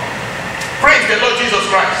God. Praise the Lord Jesus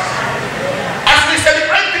Christ. As we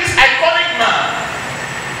celebrate this iconic man,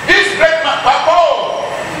 this great man, Papo.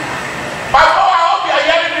 Papo, I hope you are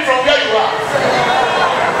hearing me from where you are.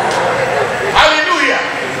 Hallelujah.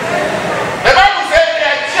 The Bible says they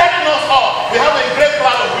are cheering us up. We have a great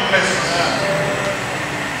cloud of witnesses.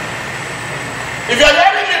 If you are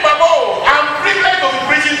hearing me, Papo, I'm privileged to be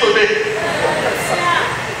preaching today.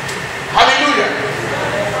 Hallelujah.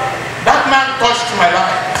 That man touched my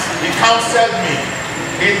life. He counseled me.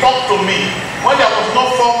 He talked to me when there was no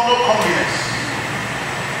form, no comeliness.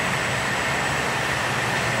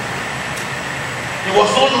 He was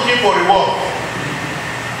not looking for reward.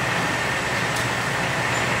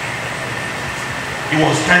 He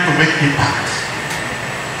was trying to make impact.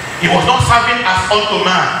 He was not serving as unto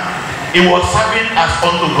man. He was serving as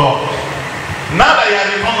unto God. Now that he has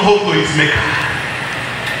returned home to his maker,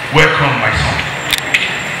 welcome, my son.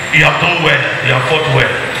 You have done well. You have fought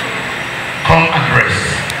well. Come and rest.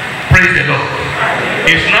 Praise the Lord.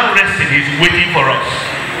 He's not resting. He's waiting for us.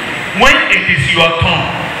 When it is your turn,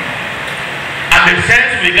 and the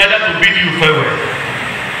saints will gather to bid you farewell,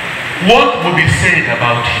 what will be said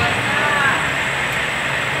about you?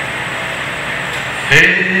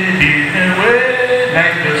 Fading away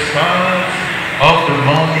like the stars of the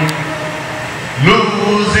morning,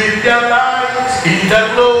 losing their light in the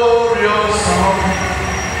glorious sun.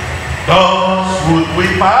 Thus would we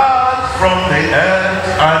pass from the earth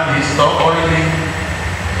and its toiling,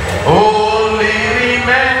 Only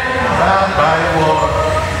remember by what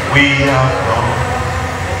we have done.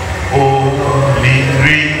 Only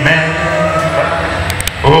remember.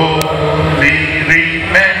 Only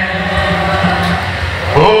remember.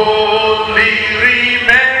 Only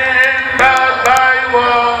remember by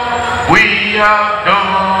what we have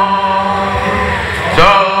done.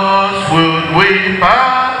 Thus would we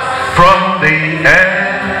pass from the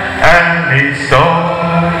earth and its dawn.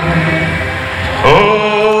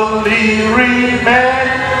 Only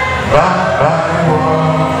remember by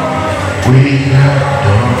what we have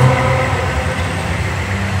done.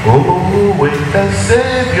 Oh, when the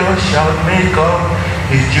Savior shall make up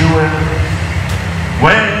his jewel,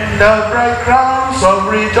 when the bright crowns of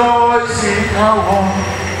rejoicing are won.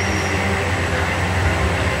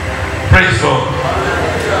 Praise God.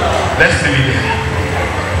 Let's leave it there.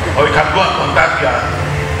 Or you can go and contact your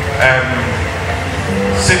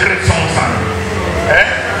secret songs and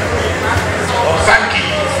or Sankey.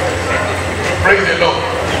 Praise the Lord.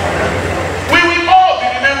 We will all be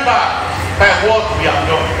remembered by what we have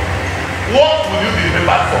done. What will you be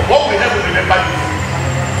remembered for? What will heaven remember you for?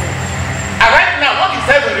 And right now, what is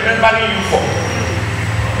heaven remembering you for?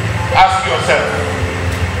 Ask yourself.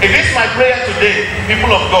 It is my prayer today, people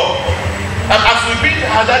of God, that as we bid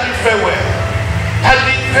our daddy farewell,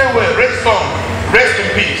 rest on, rest in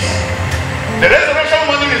peace. The resurrection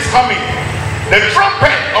morning is coming. The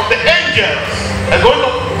trumpet of the angels is going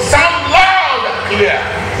to sound loud and clear,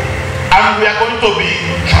 and we are going to be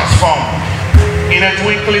transformed in a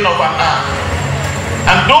twinkling of an eye.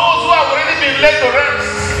 And those who have already been laid to rest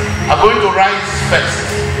are going to rise first.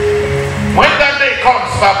 When that day comes,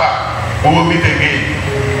 Papa, we will meet again.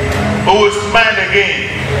 We will smile again,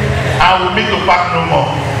 and we will meet to part no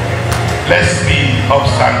more. Let's be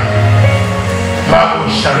upstanding. I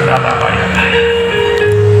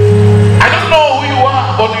don't know who you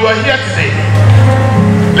are, but you are here today.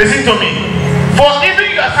 Listen to me. For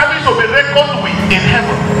even your service will be reckoned with in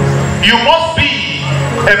heaven, you must be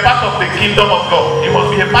a part of the kingdom of God. You must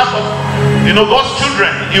be a part of, God's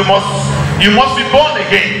children. You must be born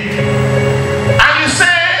again. And you say,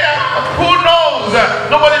 who knows?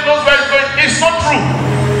 Nobody knows where it's going. It's not true.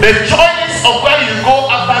 The choice of where you go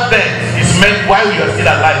after death is meant while you are still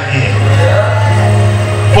alive here.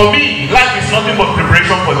 For me, life is nothing but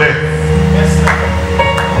preparation for death.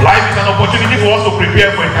 Life is an opportunity for us to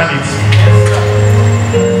prepare for eternity.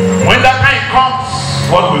 When that time comes,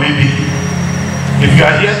 what will it be? If you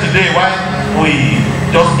are here today, why we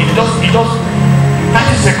just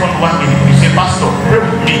 30 seconds, 1 minute, you say, Pastor, pray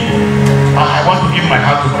with me. I want to give my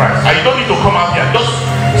heart to Christ. You don't need to come out here. Just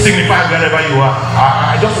signify wherever you are.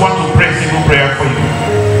 I just want to pray a simple prayer for you.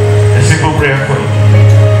 A simple prayer for you.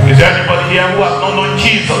 Is there anybody here who has not known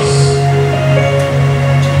Jesus?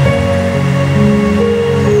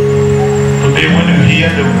 Today, when you hear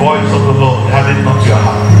the voice of the Lord, harden not your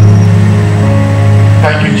heart.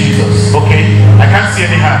 Thank you, Jesus. Okay, I can't see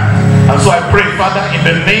any hand. And so I pray, Father, in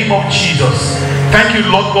the name of Jesus, thank you,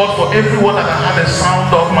 Lord God, for everyone that had the sound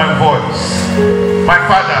of my voice. My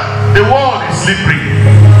Father, the world is slippery,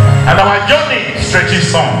 and our journey stretches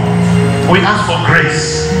on. We ask for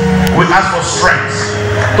grace. We ask for strength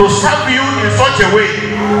to serve you in such a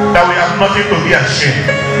way that we have nothing to be ashamed.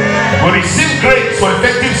 We receive grace for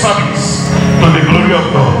effective service to the glory of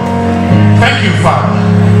God. Thank you, Father.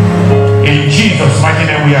 In Jesus' mighty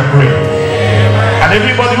name we are praying. And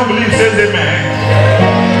everybody who believes says amen.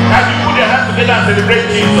 As you put your hands together and celebrate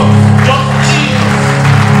Jesus. Just Jesus.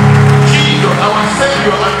 Jesus, our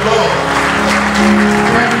Savior and Lord.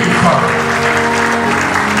 Thank you, Father.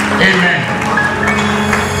 Amen.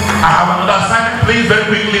 I have another assignment. Please, very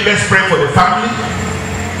quickly, let's pray for the family.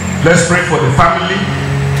 Let's pray for the family.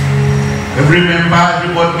 And remember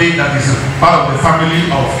everybody that is part of the family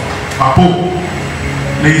of Papo.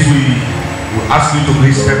 Please, we will ask you to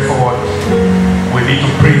please step forward. We need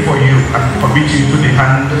to pray for you and commit you to the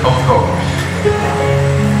hand of God.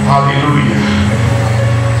 Hallelujah.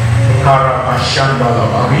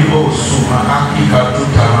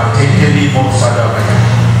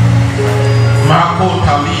 Mako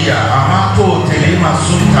talia amato telema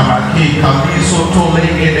sunta make kamiso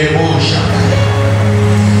tolege debosha.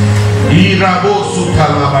 Irabosu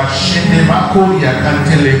talabashende mako ya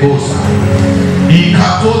kantelebosa.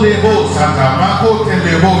 Ikatolebosa tamako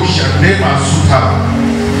telebosha nema sutala.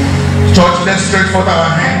 Church, let's stretch forth our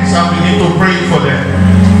hands and begin to pray for them.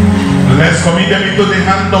 Let's commit them into the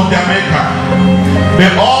hand of their Maker,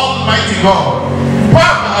 the Almighty God.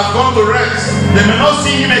 Papa has gone to rest. They may not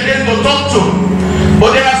see him again to talk to,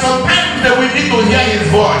 But there are some times that we need to hear his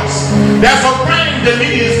voice. There are some times they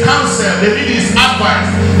need his counsel, they need his advice.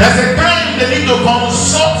 There's a time they need to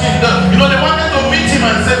consult him. They wanted to meet him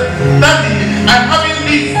and say, Daddy, I'm having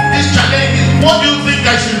this challenge. What do you think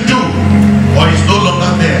I should do? Or he's no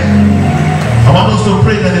longer there. I want us to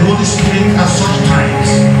pray that the Holy Spirit at such times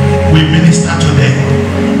will minister to them,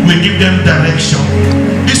 will give them direction.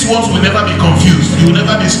 These ones will never be confused, you will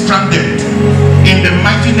never be stranded. In the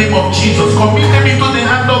mighty name of Jesus, commit them into the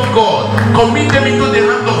hand of God. Commit them into the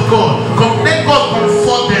hand of God. Let God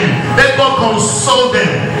comfort them. Let God console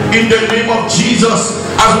them. In the name of Jesus,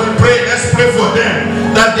 as we pray, let's pray for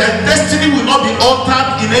them, that their destiny will not be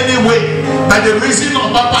altered in any way by the reason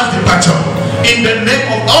of Papa's departure. In the name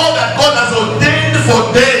of all that God has ordained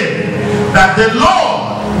for them, that the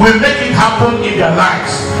Lord will make it happen in their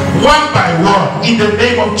lives, one by one. In the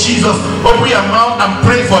name of Jesus, open your mouth and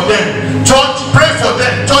pray for them. Church, pray for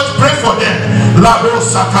them. Church, pray for them. Labo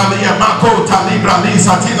satalia mako talibra li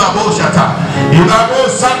satila boshata. Ilabo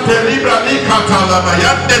sante libra li katala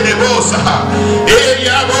mayande nebosa.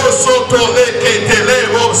 Eyabo soto leke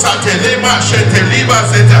telebo satelema sheteliba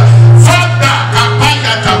zeta. Father,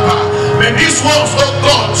 kapaya tapa. May these ones, oh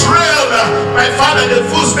God, trail, my Father, the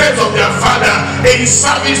footsteps of their father in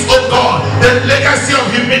service, oh God, the legacy of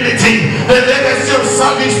humility, the legacy of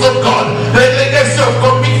service, oh God, the legacy of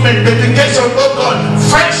commitment, dedication, oh God,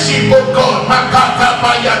 friendship, oh God, makata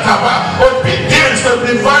payataba, obedience to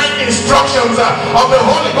divine instructions of the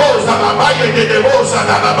Holy Ghost, makala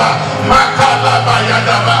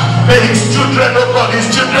payataba. May his children, oh God, his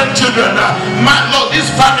children, my Lord,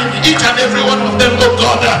 this family, each and every one of them, oh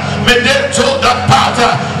God, may they told that part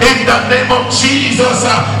in the name of Jesus.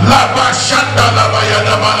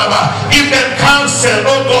 Give them counsel,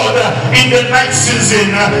 oh God, in the night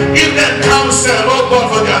season. Give them counsel, oh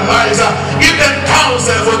God, for their lives. Give them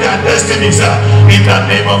counsel for their destinies. In the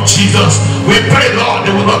name of Jesus, we pray, Lord,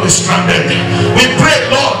 they will not be stranded. We pray,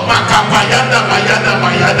 Lord,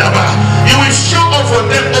 you will show up for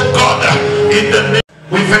them, oh God, in the name.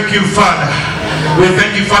 We thank you, Father. We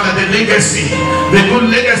thank you, Father, the legacy, the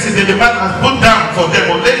good legacy that the man has put down for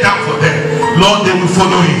them or laid down for them. Lord, they will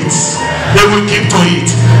follow it. They will keep to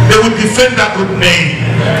it. They will defend that good name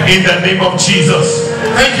in the name of Jesus.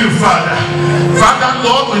 Thank you, Father. Father,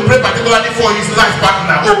 Lord, we pray particularly for his life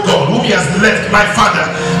partner, oh God, whom he has left, my Father.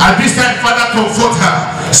 At this time, Father, comfort her,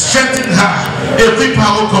 strengthen her, equip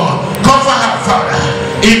her, oh God. Cover her, Father,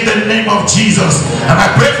 in the name of Jesus. And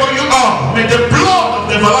I pray for you all. May the blood of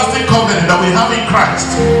the everlasting covenant that we have in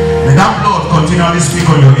Christ, may that blood continually speak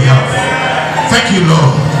on your behalf. Thank you,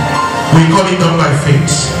 Lord. We call it done by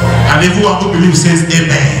faith. And everyone who believes says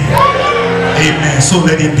amen. Amen. So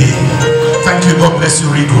let it be. Thank you. God bless you,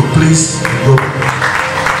 Rico. Please go.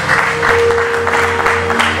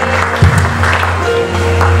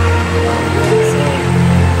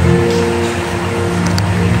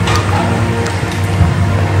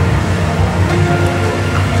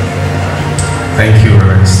 Thank you,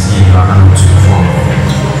 Reverend Steve Nwosu, for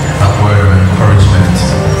that word of encouragement.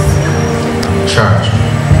 Church,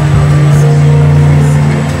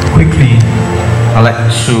 quickly, I'd like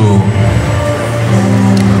to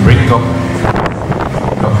bring up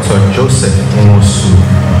Dr. Joseph Nwosu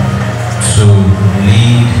to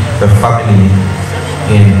lead the family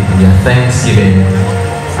in their Thanksgiving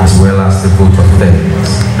as well as the vote of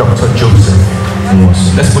thanks. Dr. Joseph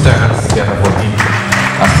Nwosu. Let's put our hands together for him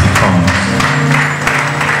as he comes.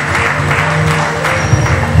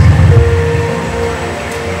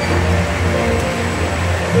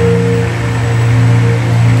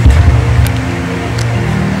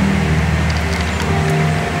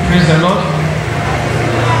 Praise the Lord.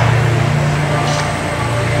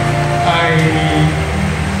 I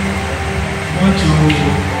want to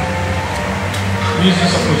use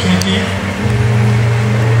this opportunity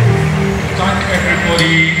to thank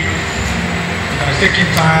everybody that has taken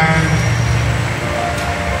time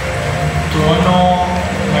to honor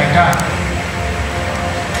my dad.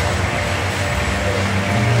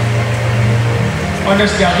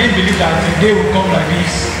 Honestly, I didn't believe that the day will come like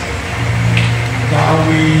this, that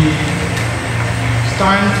we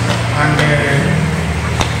stand and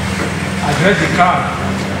address the crowd.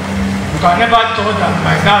 Because I never thought that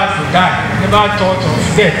my dad would die. I never thought of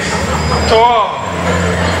death at all.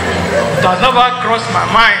 It has never crossed my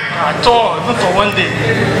mind at all, even for one day.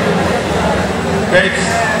 But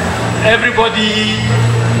everybody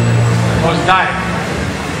must die.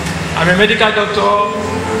 I'm a medical doctor,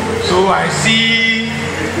 so I see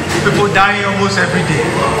people dying almost every day.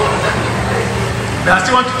 But I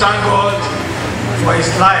still want to thank God for his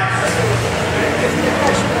life.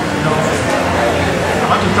 You know, I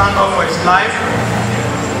want to thank God for his life.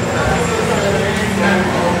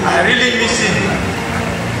 really miss him.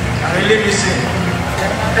 I really miss him.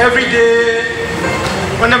 Every day,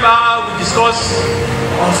 whenever we discuss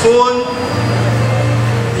on phone,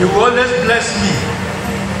 he will always bless me.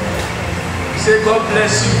 He say, God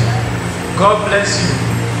bless you. God bless you.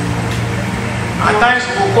 At times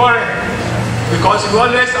we will quarrel because he will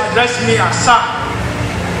always address me as sir.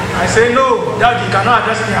 I say, no, Dad, you cannot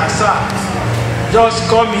address me as sir. Just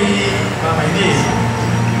call me by my name.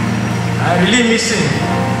 I really miss him.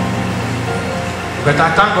 But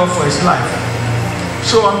I thank God for his life.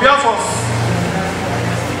 So on behalf of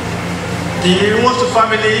the Nwosu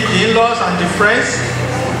family, the in-laws and the friends,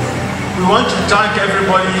 we want to thank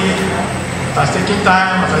everybody that has taken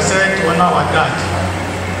time, as I said, to honor our dad.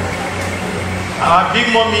 Our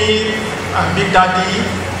big mommy and big daddy,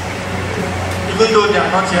 even though they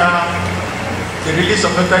are not here, they really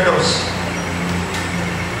supported us.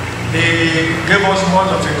 They gave us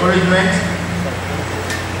words of encouragement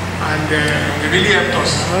and they really helped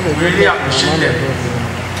us. We really appreciate them.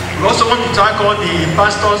 We also want to thank all the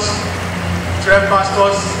pastors, TREM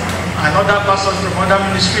pastors and other pastors from other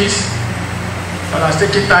ministries that has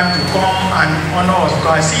taken time to come and honor us,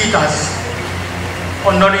 because I see it as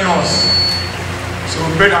honoring us. So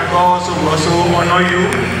we pray that God will also honor you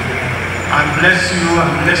and bless you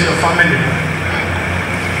and bless your family.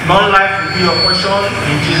 Long life will be your portion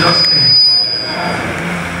in Jesus' name.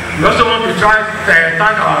 We also want to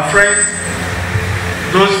thank our friends,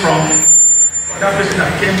 those from other places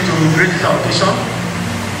that came to grace this occasion.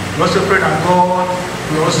 We also pray that God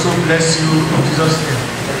will also bless you in Jesus' name.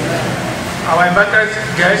 Our invited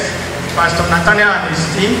guest, Pastor Nathaniel and his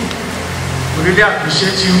team, we really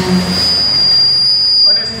appreciate you.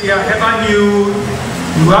 Honestly, I never knew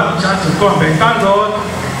you had a chance to come, but thank God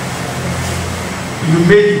you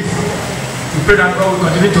made it. We pray that God will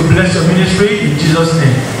continue to bless your ministry in Jesus'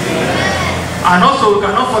 name. And also, we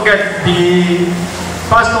cannot forget the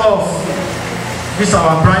pastor of this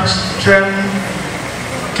our branch, TREM,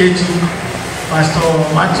 Ketu, Pastor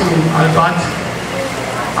Matthew Albert,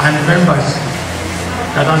 and members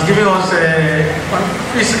that has given us,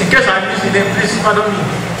 please, in case I miss the name, please pardon me.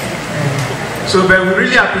 So, but we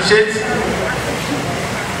really appreciate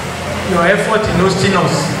your effort in hosting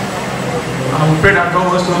us. And we pray that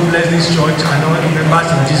God also bless this church and all the members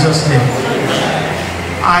in Jesus' name.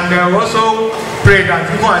 And we also pray that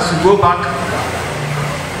even as you go back,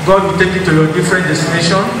 God will take you to your different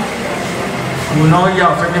destination. We will not hear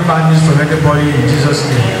of any bad news from anybody in Jesus'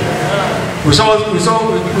 name. We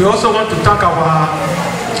also want to thank our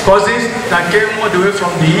cousins that came all the way from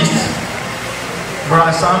the east. Brother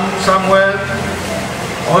Samuel,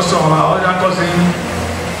 also our other cousin,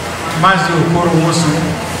 Nwosu,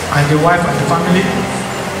 and the wife and the family.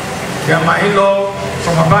 They are my in-law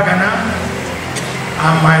from Abagana,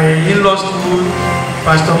 and my in-laws too,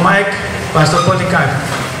 Pastor Mike, Pastor Polycarp.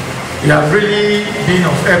 You have really been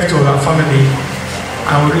of help to our family,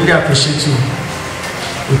 and we really appreciate you.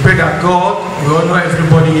 We pray that God will honor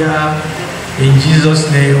everybody here. In Jesus'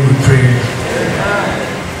 name we pray.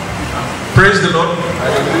 Praise the Lord.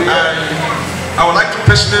 I would like to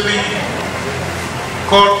personally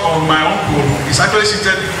call on my uncle. He's actually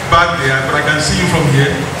seated back there, but I can see you from here.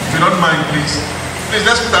 If you don't mind, please. Please,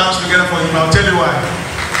 let's put our hands together for him. I'll tell you why.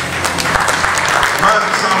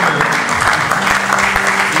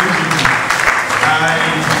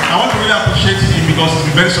 I want to really appreciate him because he's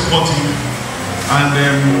been very supportive. And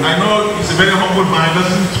I know he's a very humble man. He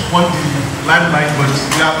doesn't want the limelight, but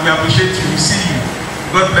we appreciate you. We see you.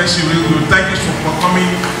 God bless you real good. Thank you for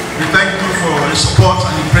coming. We thank you for the support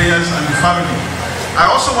and the prayers and the family.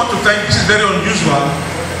 I also want to thank, this is very unusual,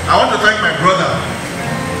 I want to thank my brother.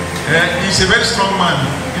 He's a very strong man.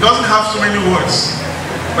 He doesn't have so many words,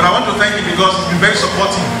 but I want to thank him because he's been very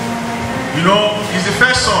supportive. You know, he's the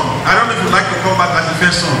first son. I don't know if you'd like to come back as the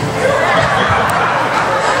first son.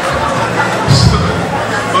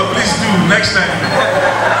 But please do, next time.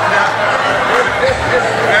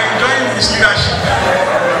 We are enjoying his leadership.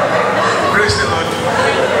 Praise the Lord.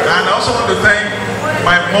 And I also want to thank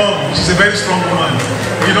my mom. She's a very strong woman.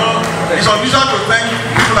 You know, it's unusual to thank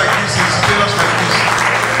people like this in situations like this.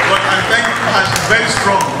 But I thank her. She's very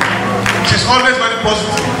strong. She's always very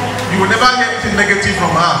positive. You will never hear anything negative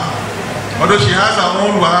from her. Although she has her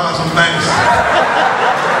own wahala sometimes.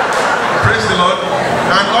 Praise the Lord.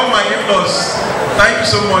 And all my in-laws, thank you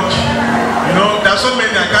so much. You know, there are so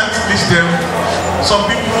many, I can't list them. Some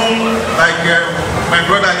people, like my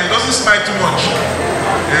brother, he doesn't smile too much.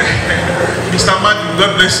 Mr. Matthew,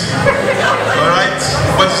 God bless you. Alright?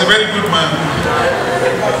 But he's a very good man.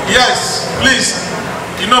 Yes, please.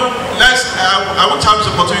 You know, I won't have this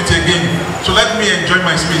opportunity again. So let me enjoy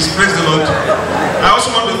my space. Praise the Lord. I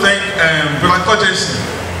also want to thank urgency.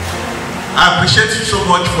 I appreciate you so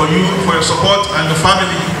much for your support and the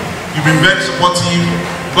family. You've been very supportive.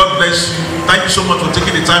 God bless you. Thank you so much for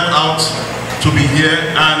taking the time out to be here.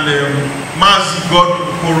 And Mazi God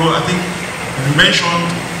Koro, I think you mentioned.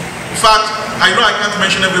 In fact, I know I can't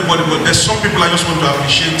mention everybody, but there's some people I just want to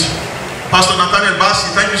appreciate. Pastor Nathaniel Bassi,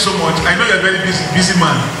 thank you so much. I know you're a very busy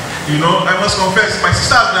man. You know, I must confess, my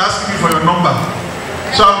sister has been asking me for your number.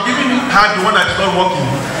 So I'm giving her the one that's not working.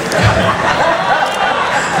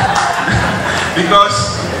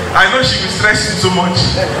 Because I know she will stress you so much.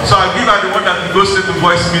 So I'll give her the one that goes straight to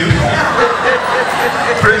voicemail.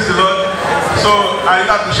 Praise the Lord. So I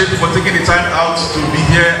really appreciate you for taking the time out to be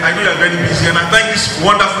here. I know you're very busy, and I thank this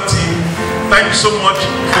wonderful team. Thank you so much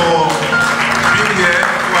for being here.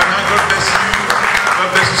 God bless you. God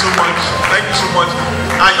bless you so much. Thank you so much.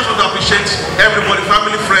 I just want to appreciate everybody,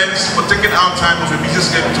 family, friends, for taking our time of a busy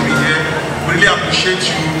schedule to be here. We really appreciate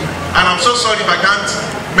you. And I'm so sorry if I can't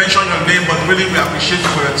mention your name, but really we appreciate you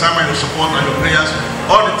for your time and your support and your prayers.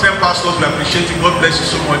 All the 10 pastors, we appreciate you. God bless you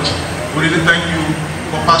so much. We really thank you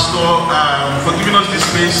for Pastor for giving us this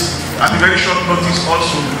space at a very short notice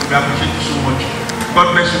also. We appreciate you so much.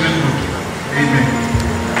 God bless you very much. Amen.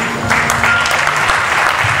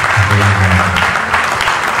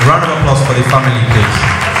 A round of applause for the family, please.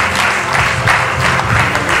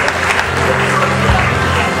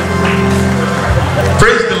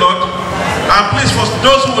 Praise the Lord. And please, for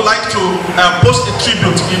those who would like to post a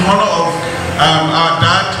tribute in honor of our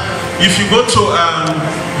dad, if you go to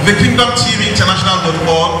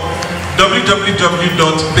thekingdomtvinternational.org,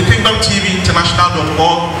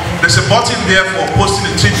 www.thekingdomtvinternational.org, there's a button there for posting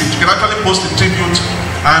a tribute. You can actually post a tribute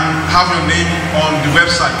and have your name on the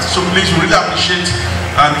website. So please, we really appreciate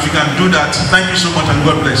if you can do that. Thank you so much, and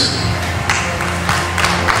God bless.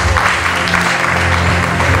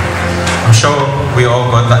 I'm sure we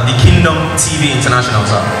all got that. The Kingdom TV International,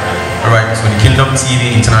 sir. Alright, so the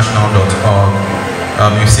KingdomTVInternational.org.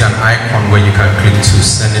 You see an icon where you can click to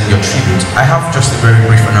send in your tribute. I have just a very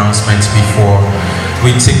brief announcement before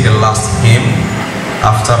we take the last hymn,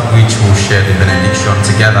 after which we'll share the benediction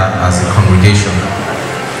together as a congregation.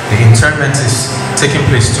 The interment is taking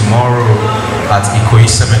place tomorrow at Ikoyi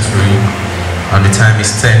Cemetery, and the time is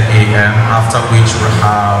 10 a.m., after which we'll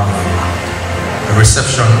have a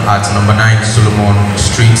reception at number 9 Solomon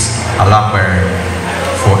Street, Alapere,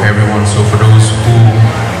 for everyone. So for those who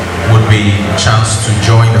would be a chance to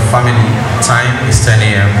join the family, time is 10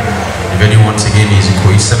 a.m. The venue once again is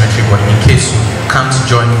Ikoyi Cemetery, but in case you can't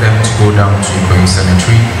join them to go down to Ikoyi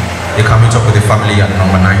Cemetery, they can meet up with the family at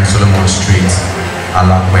number 9 Solomon Street,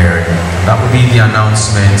 Alapere. That will be the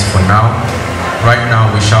announcement for now. Right now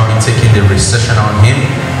we shall be taking the recessional hymn,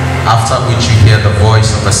 after which you hear the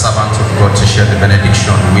voice of the servant of God to share the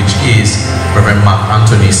benediction, which is Reverend Mark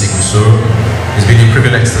Anthony Sigusoro. It's been a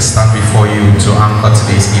privilege to stand before you to anchor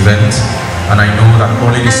today's event, and I know that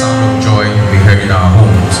only the sound of joy will be heard in our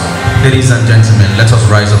homes. Ladies and gentlemen, let us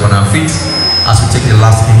rise up on our feet as we take the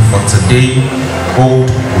last hymn for today, Old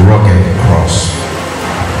Rugged Cross.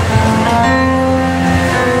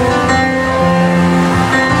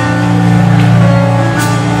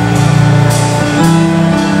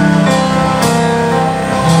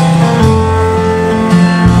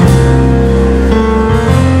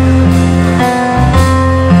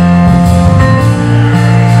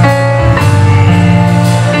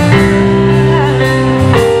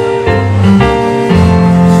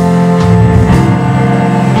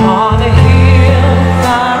 On a hill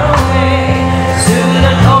far away,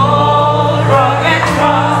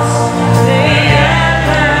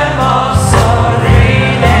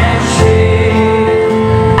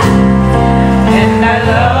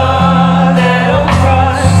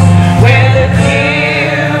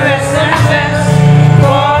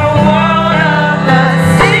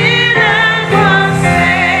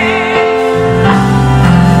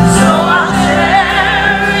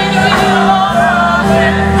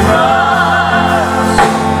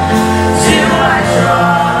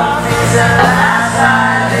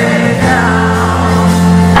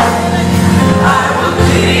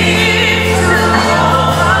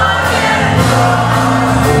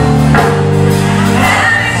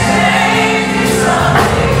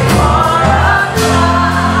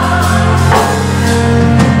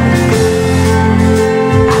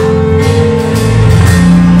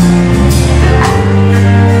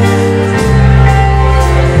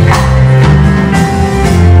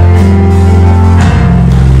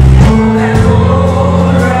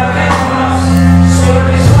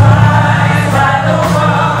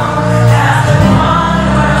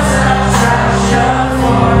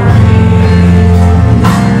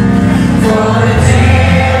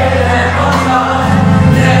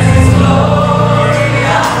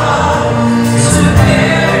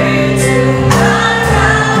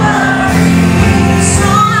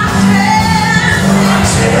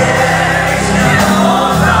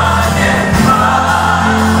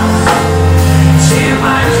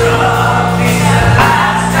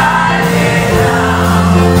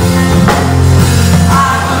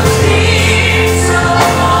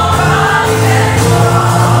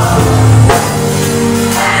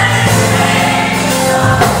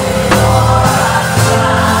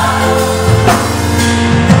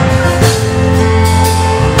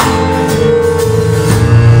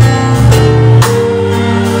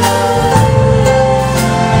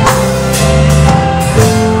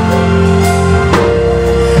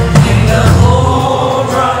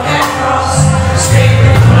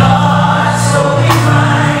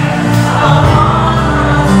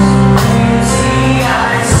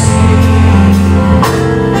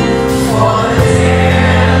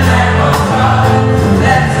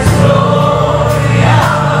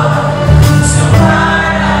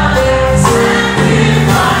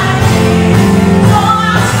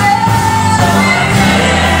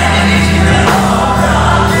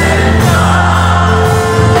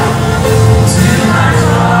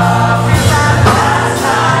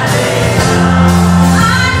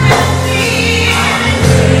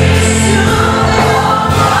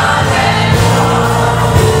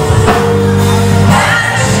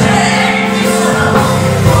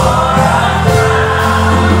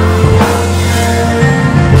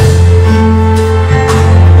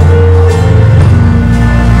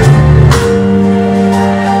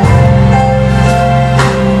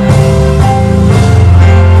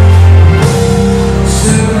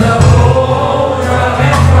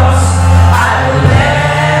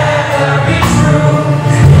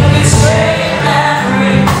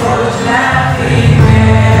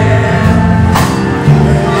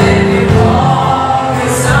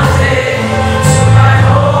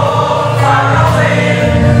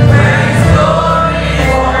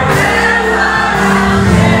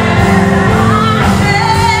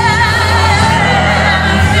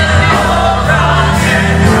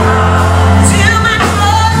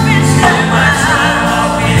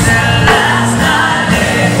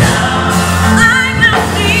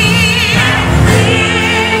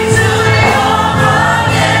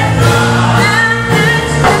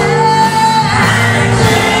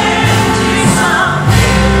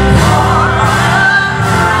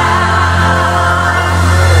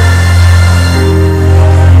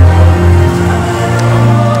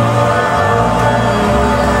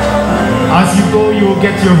 know you will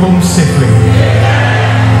get your home safely.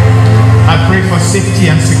 I pray for safety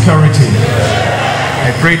and security.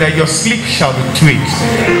 I pray that your sleep shall be sweet.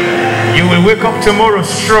 You will wake up tomorrow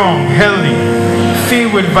strong, healthy,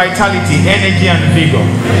 filled with vitality, energy, and vigor.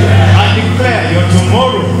 I declare your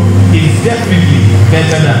tomorrow is definitely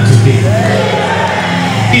better than today.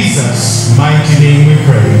 In Jesus' mighty name we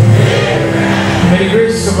pray. May the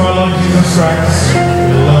grace of our Lord Jesus Christ,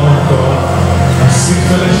 the love